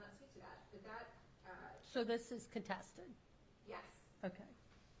 I will not speak to that. But that, So this is contested? yes. Okay.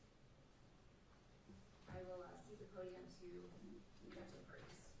 I will cede the podium to the objecting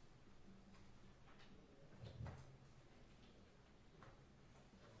parties.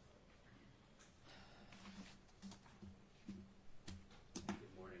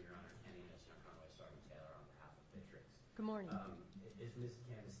 Good morning, Your Honor. Kenny Ness, Young Conway, Sergeant Taylor on behalf of Bitrix. Good morning. As Ms.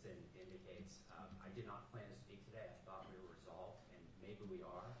 Caniston indicates, I did not plan to speak today. I thought we were resolved, and maybe we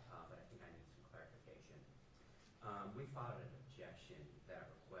are, but I think I need some clarification. We filed an objection that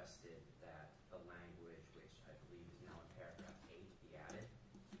requested that the language, which I believe is now in paragraph 8, be added.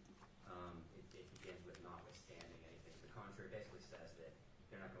 It begins with notwithstanding anything to the contrary. It basically says that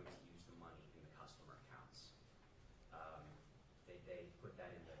they're not going to use the money in the customer accounts. They put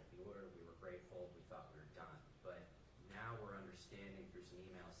that in the order. We were grateful. We thought we were done. But now we're understanding through some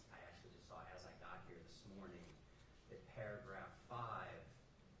emails I actually just saw as I got here this morning that paragraph 5,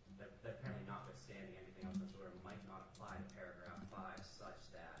 that apparently notwithstanding anything else in this order, might not apply to paragraph 5 such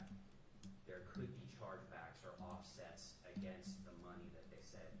that there could be chargebacks or offsets against the money that they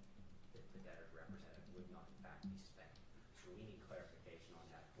said that the debtors represented would not in fact be spent. So we need clarification on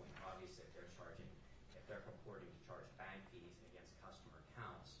that point. Obviously, if they're purporting to charge bank fees against customer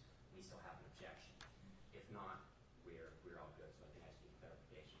accounts, we still have an objection. If not, we're all good. So I think I just need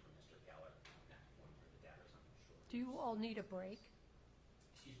clarification from Mr. Geller on that point for the debtors. I'm not sure. Do you all need a break?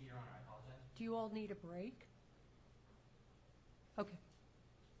 Excuse me, Your Honor, I apologize. Do you all need a break? Okay.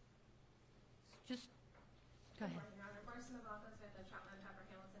 Just go ahead. Good morning, Your Honor. Marcia McLaughlin Smith of Chapman Pepper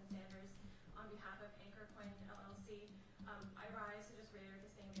Hamilton Sanders on behalf of Anchor Point LLC. I rise to just reiterate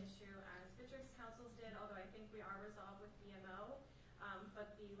the same issue as Bitrix councils did, although I think we are resolved with BMO.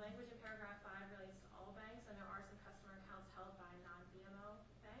 But the language in paragraph 5 relates to all banks, and there are some customer accounts held by non-BMO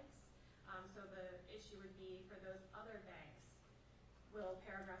banks. So the issue would be for those other banks, will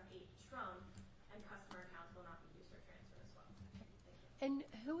paragraph 8 trump, and customer accounts will not be used or transferred as well. Thank you. And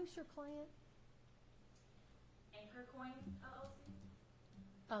who is your client? Anchor Coin LLC.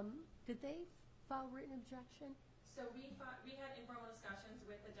 Did they file written objection? So we had informal discussions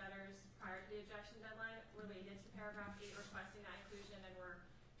with the debtors prior to the objection deadline related to paragraph 8 requesting that inclusion, and we're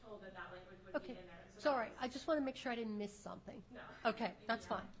told that that language would Okay. be in there. So all right. I just want to make sure I didn't miss something. No. Okay, that's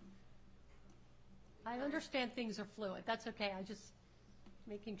fine. I understand things are fluid. That's okay. I just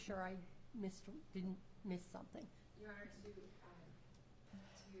making sure I didn't miss something. Your Honor, to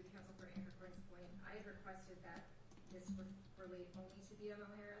counsel for Anchor Coin's point, I had requested that this would relate only to BMO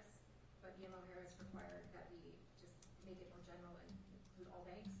Harris, but BMO Harris required that we just make it more general and include all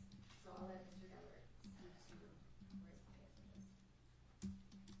banks. So I'll let Mr. Delaware speak to where his client is.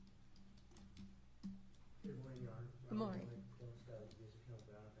 Good morning, Your Honor. Good morning. John Scott, User Account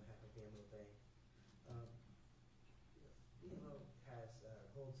Brown on behalf of BMO Bank. BMO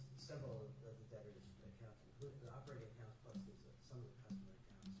holds several of the debtors' accounts, including the operating accounts plus some of the customer accounts.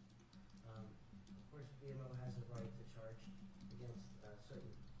 Of course, BMO has a right to charge against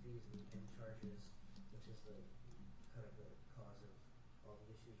certain fees and charges, which is the cause of all the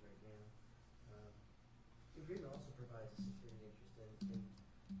issues right now. The agreement also provides a security interest in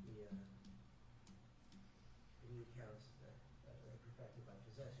the accounts that are perfected by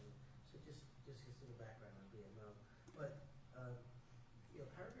possession. So just gives a little background on BMO. But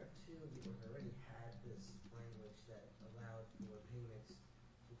paragraph 2 of the order already had this language that allowed for payments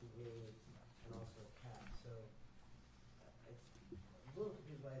to be made and also capped. So I'm a little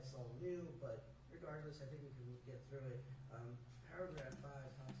confused why it's all new, but regardless, I think we can get through it. Paragraph 5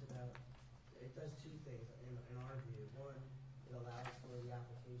 talks about, it does two things in our view. One, it allows for the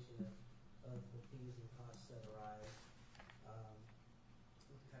application of the fees and costs that arise.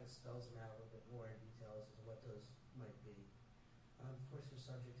 It kind of spells them out a little bit more in detail as to what those might be. Of course, they're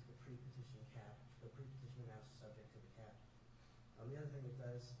subject to the pre-petition cap. The pre-petition amounts are subject to the cap. The other thing it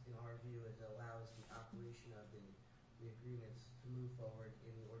does, in our view, is it allows the operation of the agreements to move forward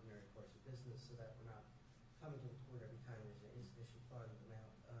in the ordinary course of business so that we're not coming to the court every time there's an insufficient fund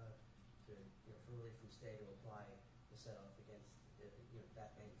amount for relief from stay to apply to set off against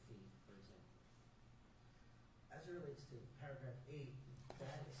that bank fee, for example. As it relates to paragraph 8,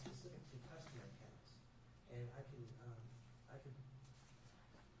 that is specific to customer accounts. And I could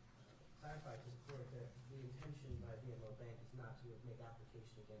clarify to the court that the intention by BMO Bank is not to make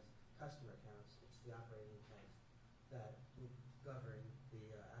application against customer accounts, it's the operating accounts that would govern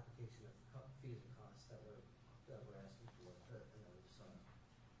the application of fees and costs that we're asking for, and that we've sought.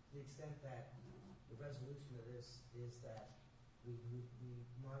 To the extent that the resolution of this is that we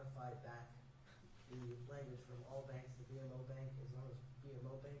modify back the language from all banks to BMO Bank, as long as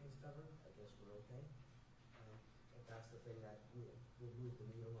BMO Bank is covered, I guess we're okay. If that's the thing that will move the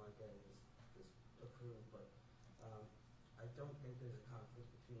needle on getting this approved, but I don't think there's a conflict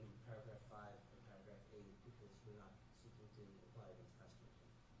between paragraph 5 and paragraph 8 because we're not seeking to apply against customers.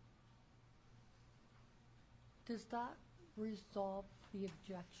 Does that resolve the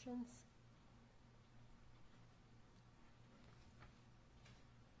objections?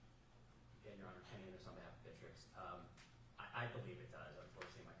 Again, Your Honor, Kenny Anderson on behalf of Bitrix. I believe it does.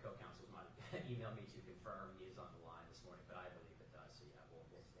 Unfortunately, my co-counsel might have emailed me to confirm. He is on the line this morning, but I believe it does. So yeah, we'll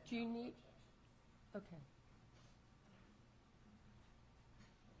stand. Do you down need? for objection. Okay.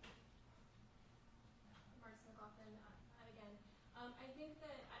 Marks McLaughlin, again. I think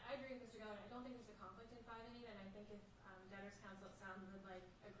that, I agree with Mr. Geller. I don't think there's a conflict in 5 and 8, and I think if debtors counsel, it sounded like,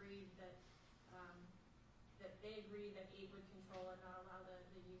 agreed that that they agree that 8 would control and not allow the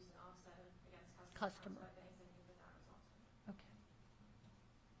use and offset against customer Customer. banks, I think that resolves it. Okay.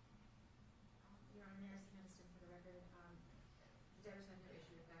 Your Honor, Mayor Singleton, for the record, the debtors have no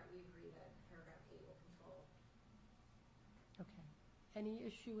issue with that. We agree that paragraph 8 will control. Okay. Any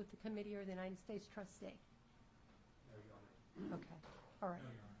issue with the committee or the United States trustee? No, Your Honor. Okay. All right. No,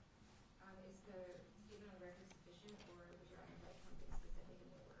 Your Honor. Is the statement on the record sufficient, or would Your Honor like something specific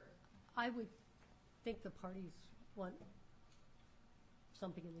in the order? I would think the parties want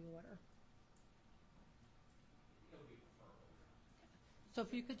something in the order. It would be preferable, Your Honor. So if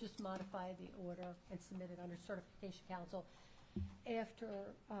you could just modify the order and submit it under certification council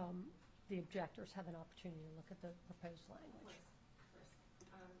after the objectors have an opportunity to look at the proposed language. Of course.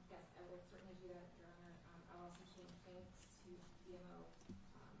 Yes, I will certainly do that, Your Honor. I'll also change thanks to BMO.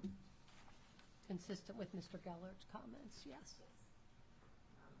 Consistent with Mr. Gellert's comments, yes. Yes.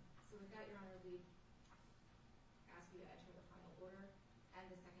 So with that, Your Honor, we ask you to enter the final order and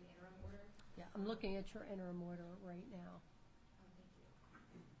the second interim order. Yeah, I'm looking at your interim order right now.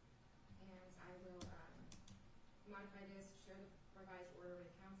 Thank you. And I will modify this, share the revised order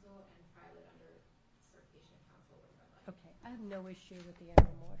with council, and file it under certification of council with red light. Okay, I have no issue with the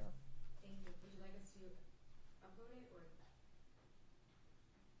interim order. Thank you. Would you like us to upload it, or?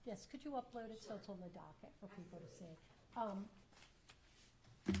 Yes, could you upload it so it's on the docket for people to see?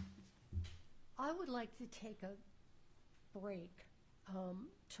 I would like to take a break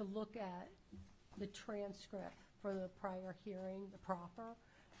to look at the transcript for the prior hearing, the proper.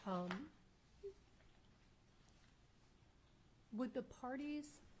 Would the parties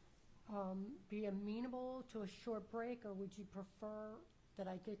be amenable to a short break, or would you prefer that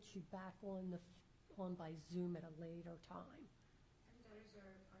I get you back on by Zoom at a later time? The debtors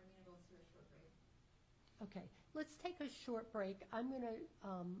are amenable to a short break. Okay, let's take a short break. I'm going to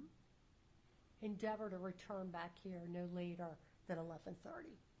endeavor to return back here no later than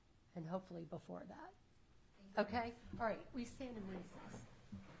 11:30, and hopefully before that. Thank you. Okay? All right, we stand in recess.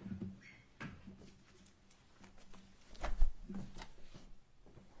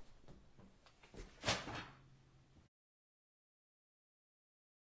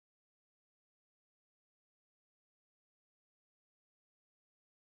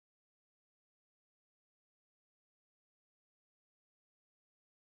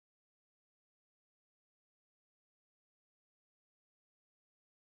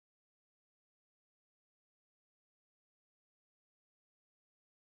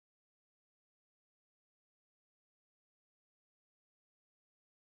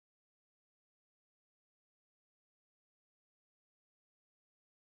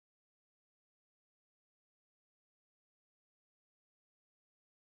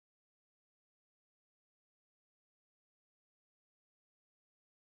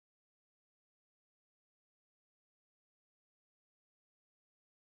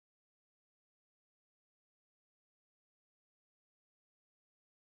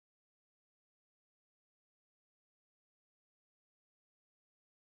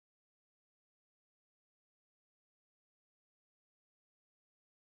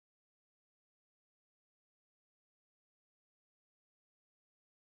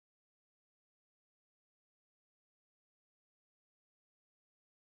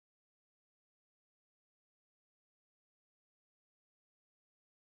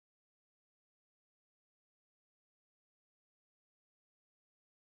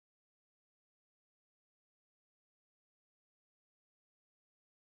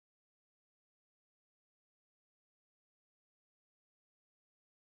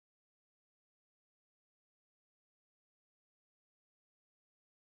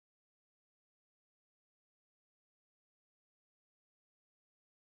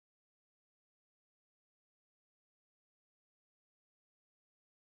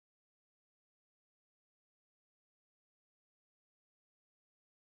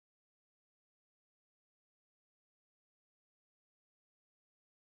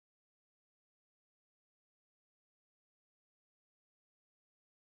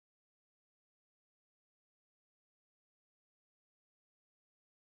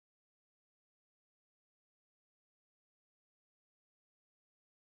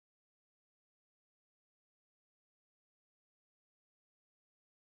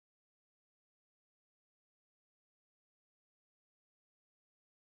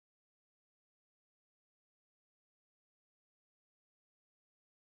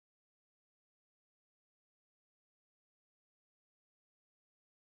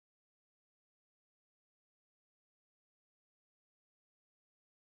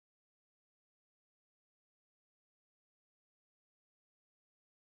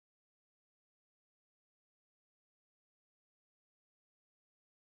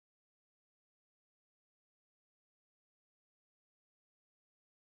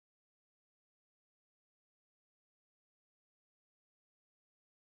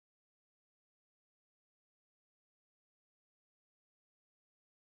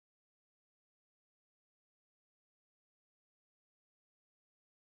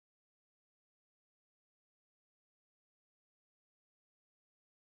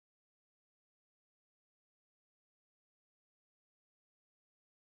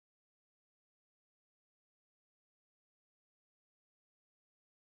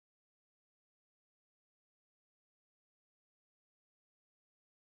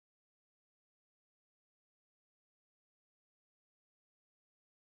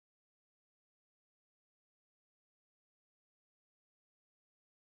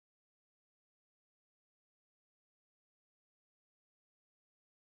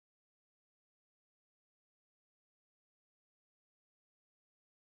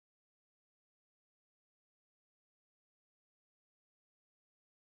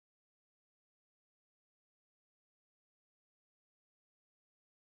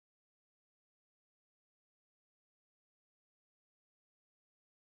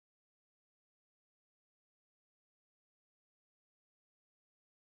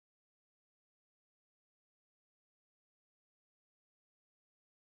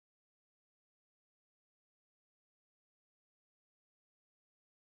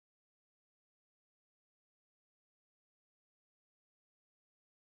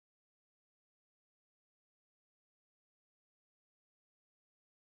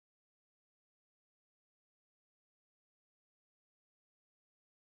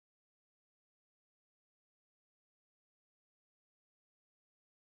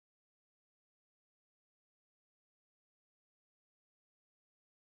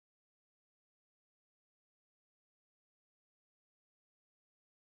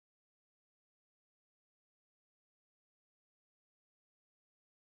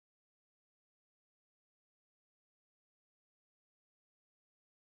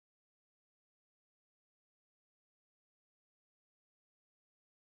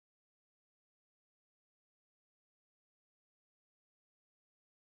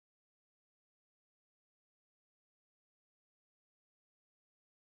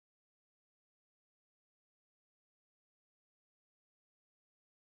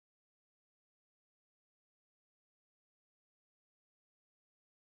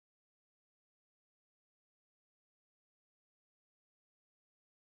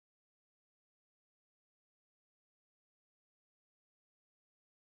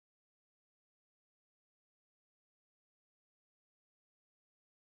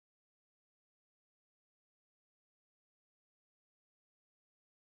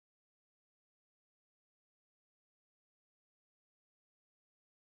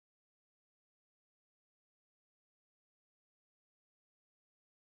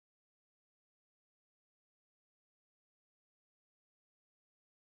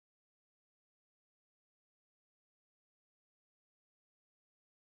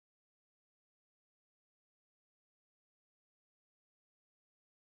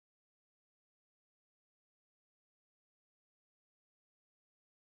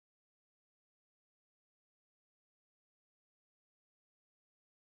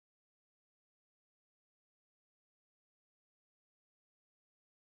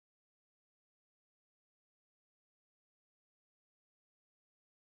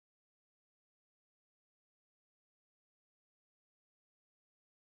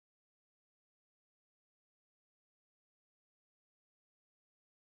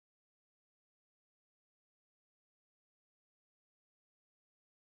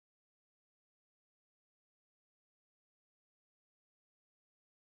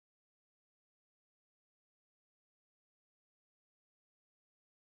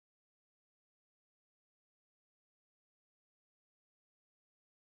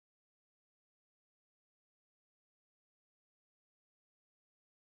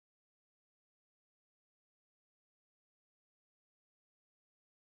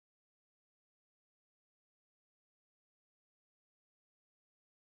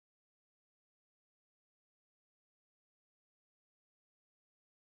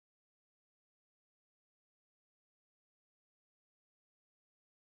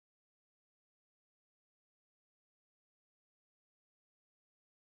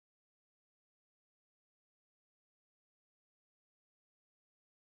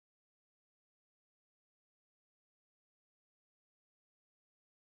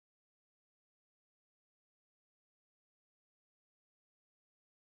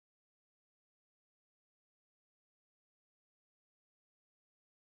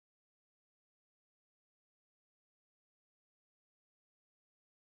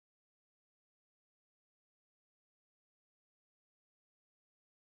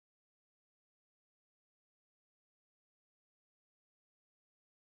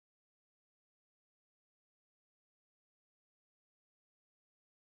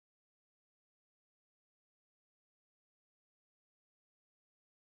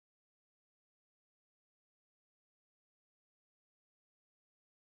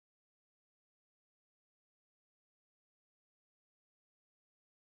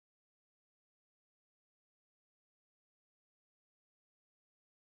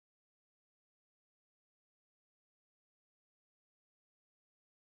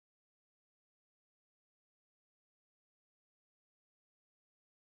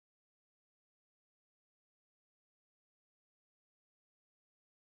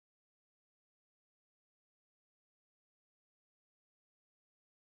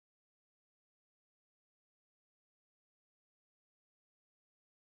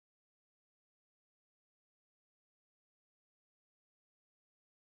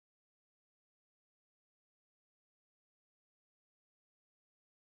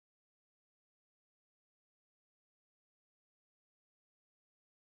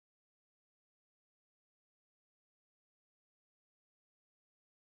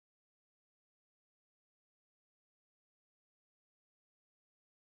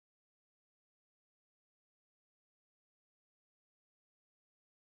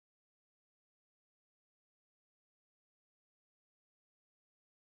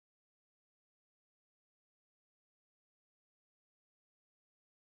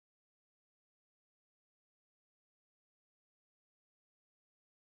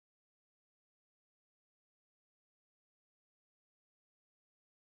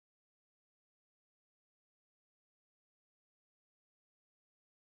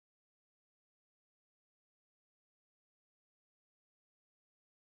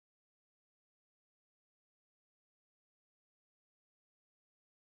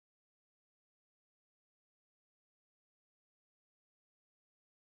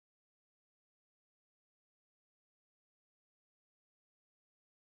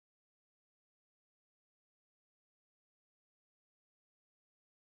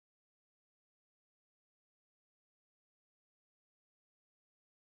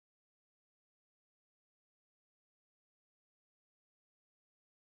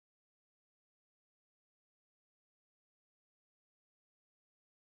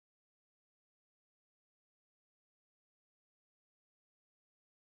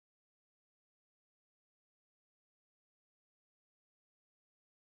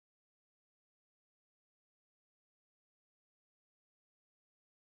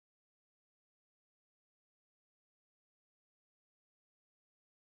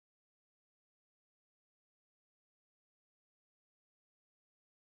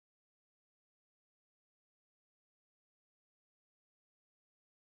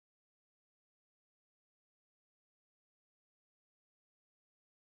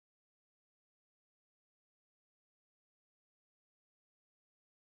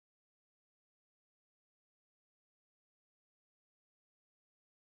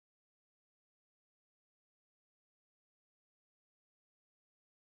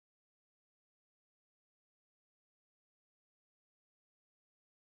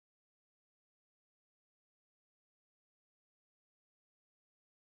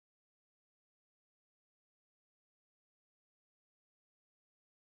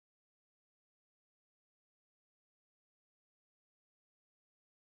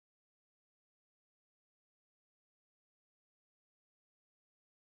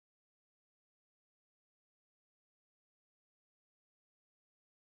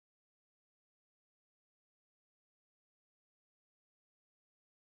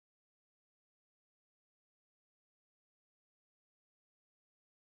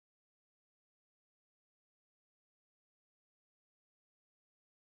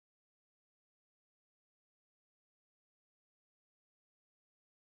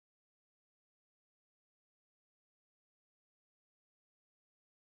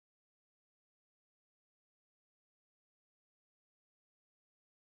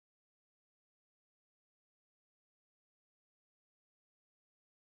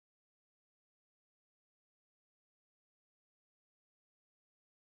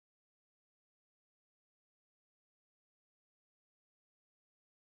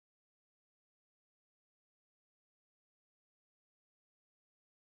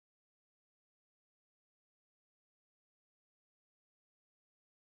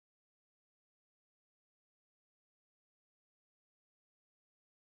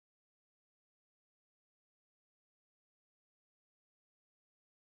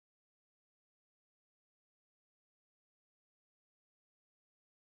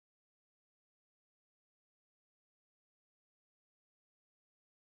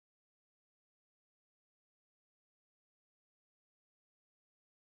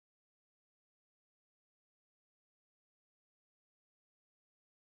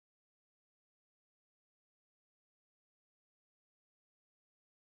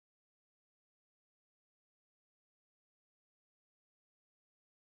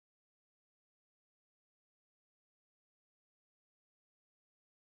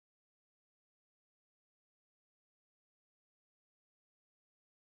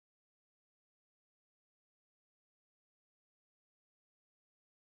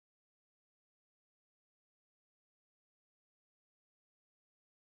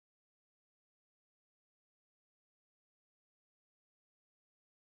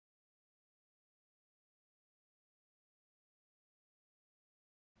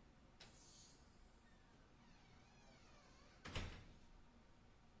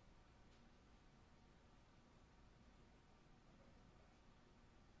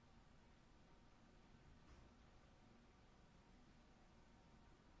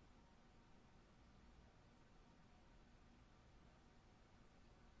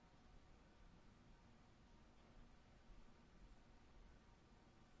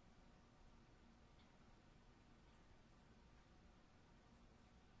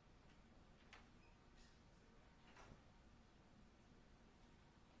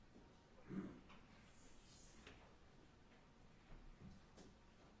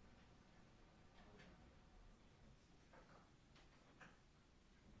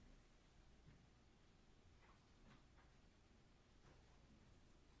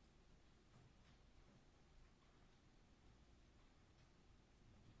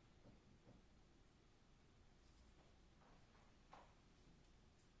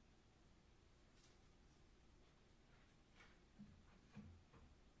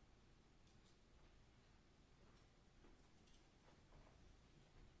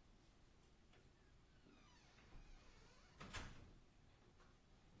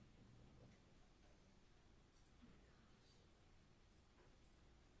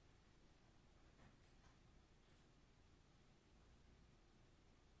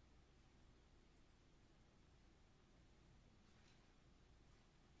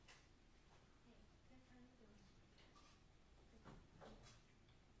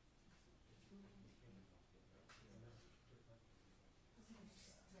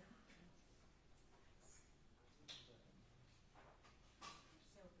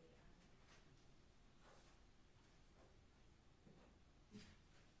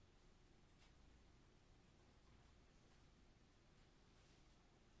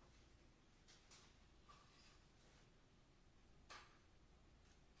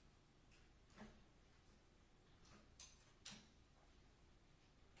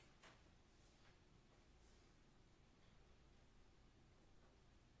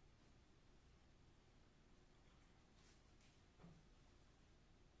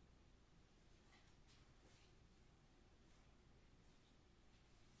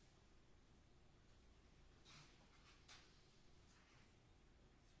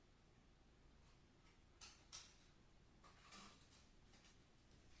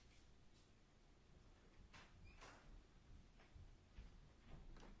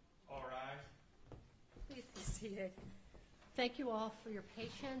 seated. Thank you all for your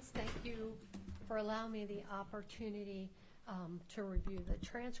patience. Thank you for allowing me the opportunity to review the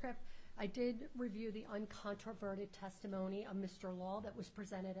transcript. I did review the uncontroverted testimony of Mr. Law that was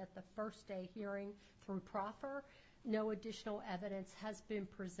presented at the first day hearing through proffer. No additional evidence has been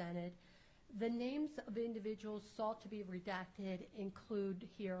presented. The names of individuals sought to be redacted include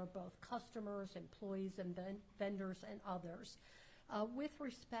here both customers, employees, and vendors, and others. With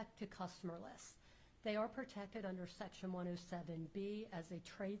respect to customer lists, they are protected under Section 107B as a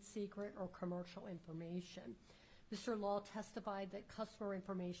trade secret or commercial information. Mr. Law testified that customer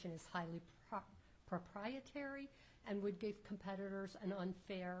information is highly proprietary and would give competitors an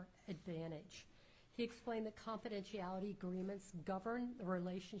unfair advantage. He explained that confidentiality agreements govern the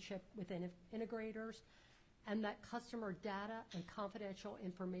relationship with integrators and that customer data and confidential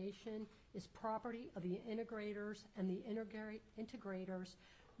information is property of the integrators, and the integrators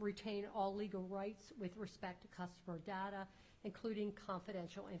retain all legal rights with respect to customer data, including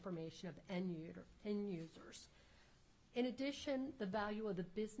confidential information of end users. In addition, the value of the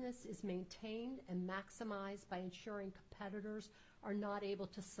business is maintained and maximized by ensuring competitors are not able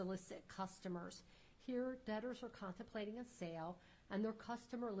to solicit customers. Here, debtors are contemplating a sale, and their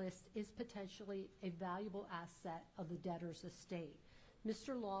customer list is potentially a valuable asset of the debtor's estate.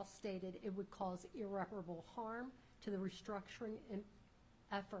 Mr. Law stated it would cause irreparable harm to the restructuring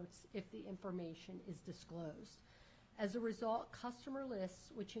efforts if the information is disclosed. As a result, customer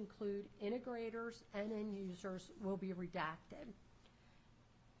lists, which include integrators and end users, will be redacted.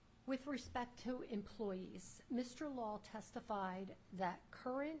 With respect to employees, Mr. Law testified that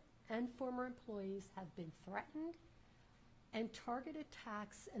current and former employees have been threatened, and targeted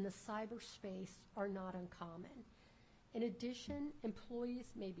attacks in the cyberspace are not uncommon. In addition,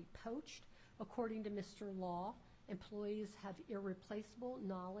 employees may be poached. According to Mr. Law, employees have irreplaceable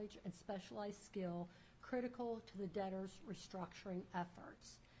knowledge and specialized skill critical to the debtor's restructuring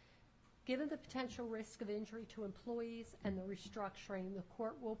efforts. Given the potential risk of injury to employees and the restructuring, the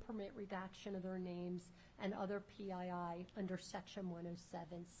court will permit redaction of their names and other PII under Section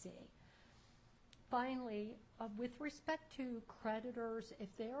 107C. Finally, with respect to creditors, if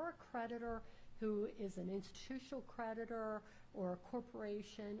they are a creditor who is an institutional creditor or a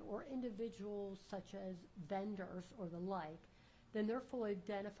corporation or individuals such as vendors or the like, then their full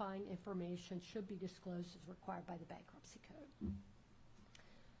identifying information should be disclosed as required by the Bankruptcy Code.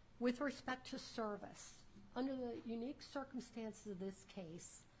 With respect to service, under the unique circumstances of this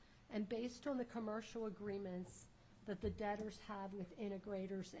case, and based on the commercial agreements that the debtors have with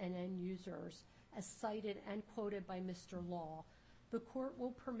integrators and end users, as cited and quoted by Mr. Law, the court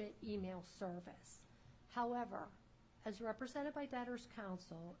will permit email service. However, as represented by Debtors'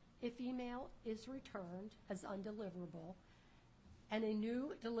 Counsel, if email is returned as undeliverable and a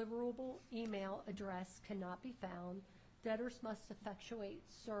new deliverable email address cannot be found, debtors must effectuate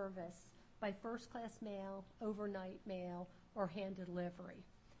service by first-class mail, overnight mail, or hand delivery.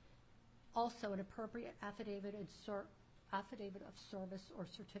 Also, an appropriate affidavit of service or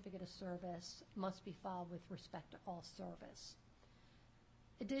certificate of service must be filed with respect to all service.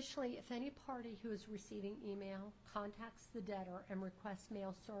 Additionally, if any party who is receiving email contacts the debtor and requests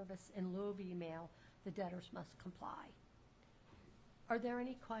mail service in lieu of email, the debtors must comply. Are there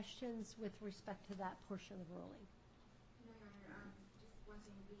any questions with respect to that portion of the ruling? No, Your Honor. Just one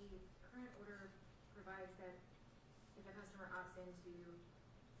thing. The current order provides that if a customer opts into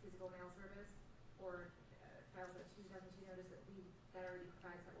physical mail service or files a 2002 notice, that already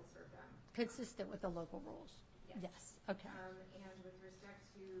provides that will serve them. Consistent with the local rules? Yes. Okay. And with respect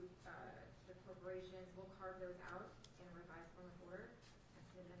to the corporations, we'll carve those out in a revised form of order and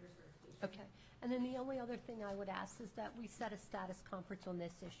submit it under certification. Okay. And then the only other thing I would ask is that we set a status conference on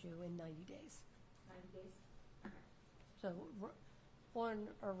this issue in 90 days. 90 days? Okay. So on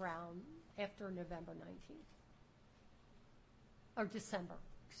or around after November 19th. Or December,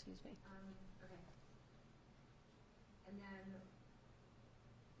 excuse me. Okay. And then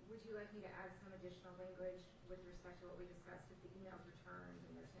would you like me to add some additional language with respect to what we discussed if the email is returned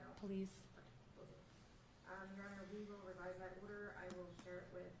and there's no... Please. Okay, will do. Your Honor, we will revise that order. I will share it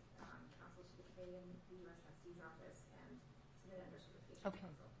with counsel to the committee and the U.S. Trustee's office and submit it under certification.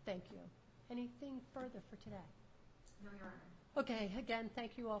 Okay, thank you. Anything further for today? No, Your Honor. Okay, again,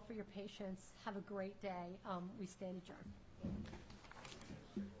 thank you all for your patience. Have a great day. We stand adjourned.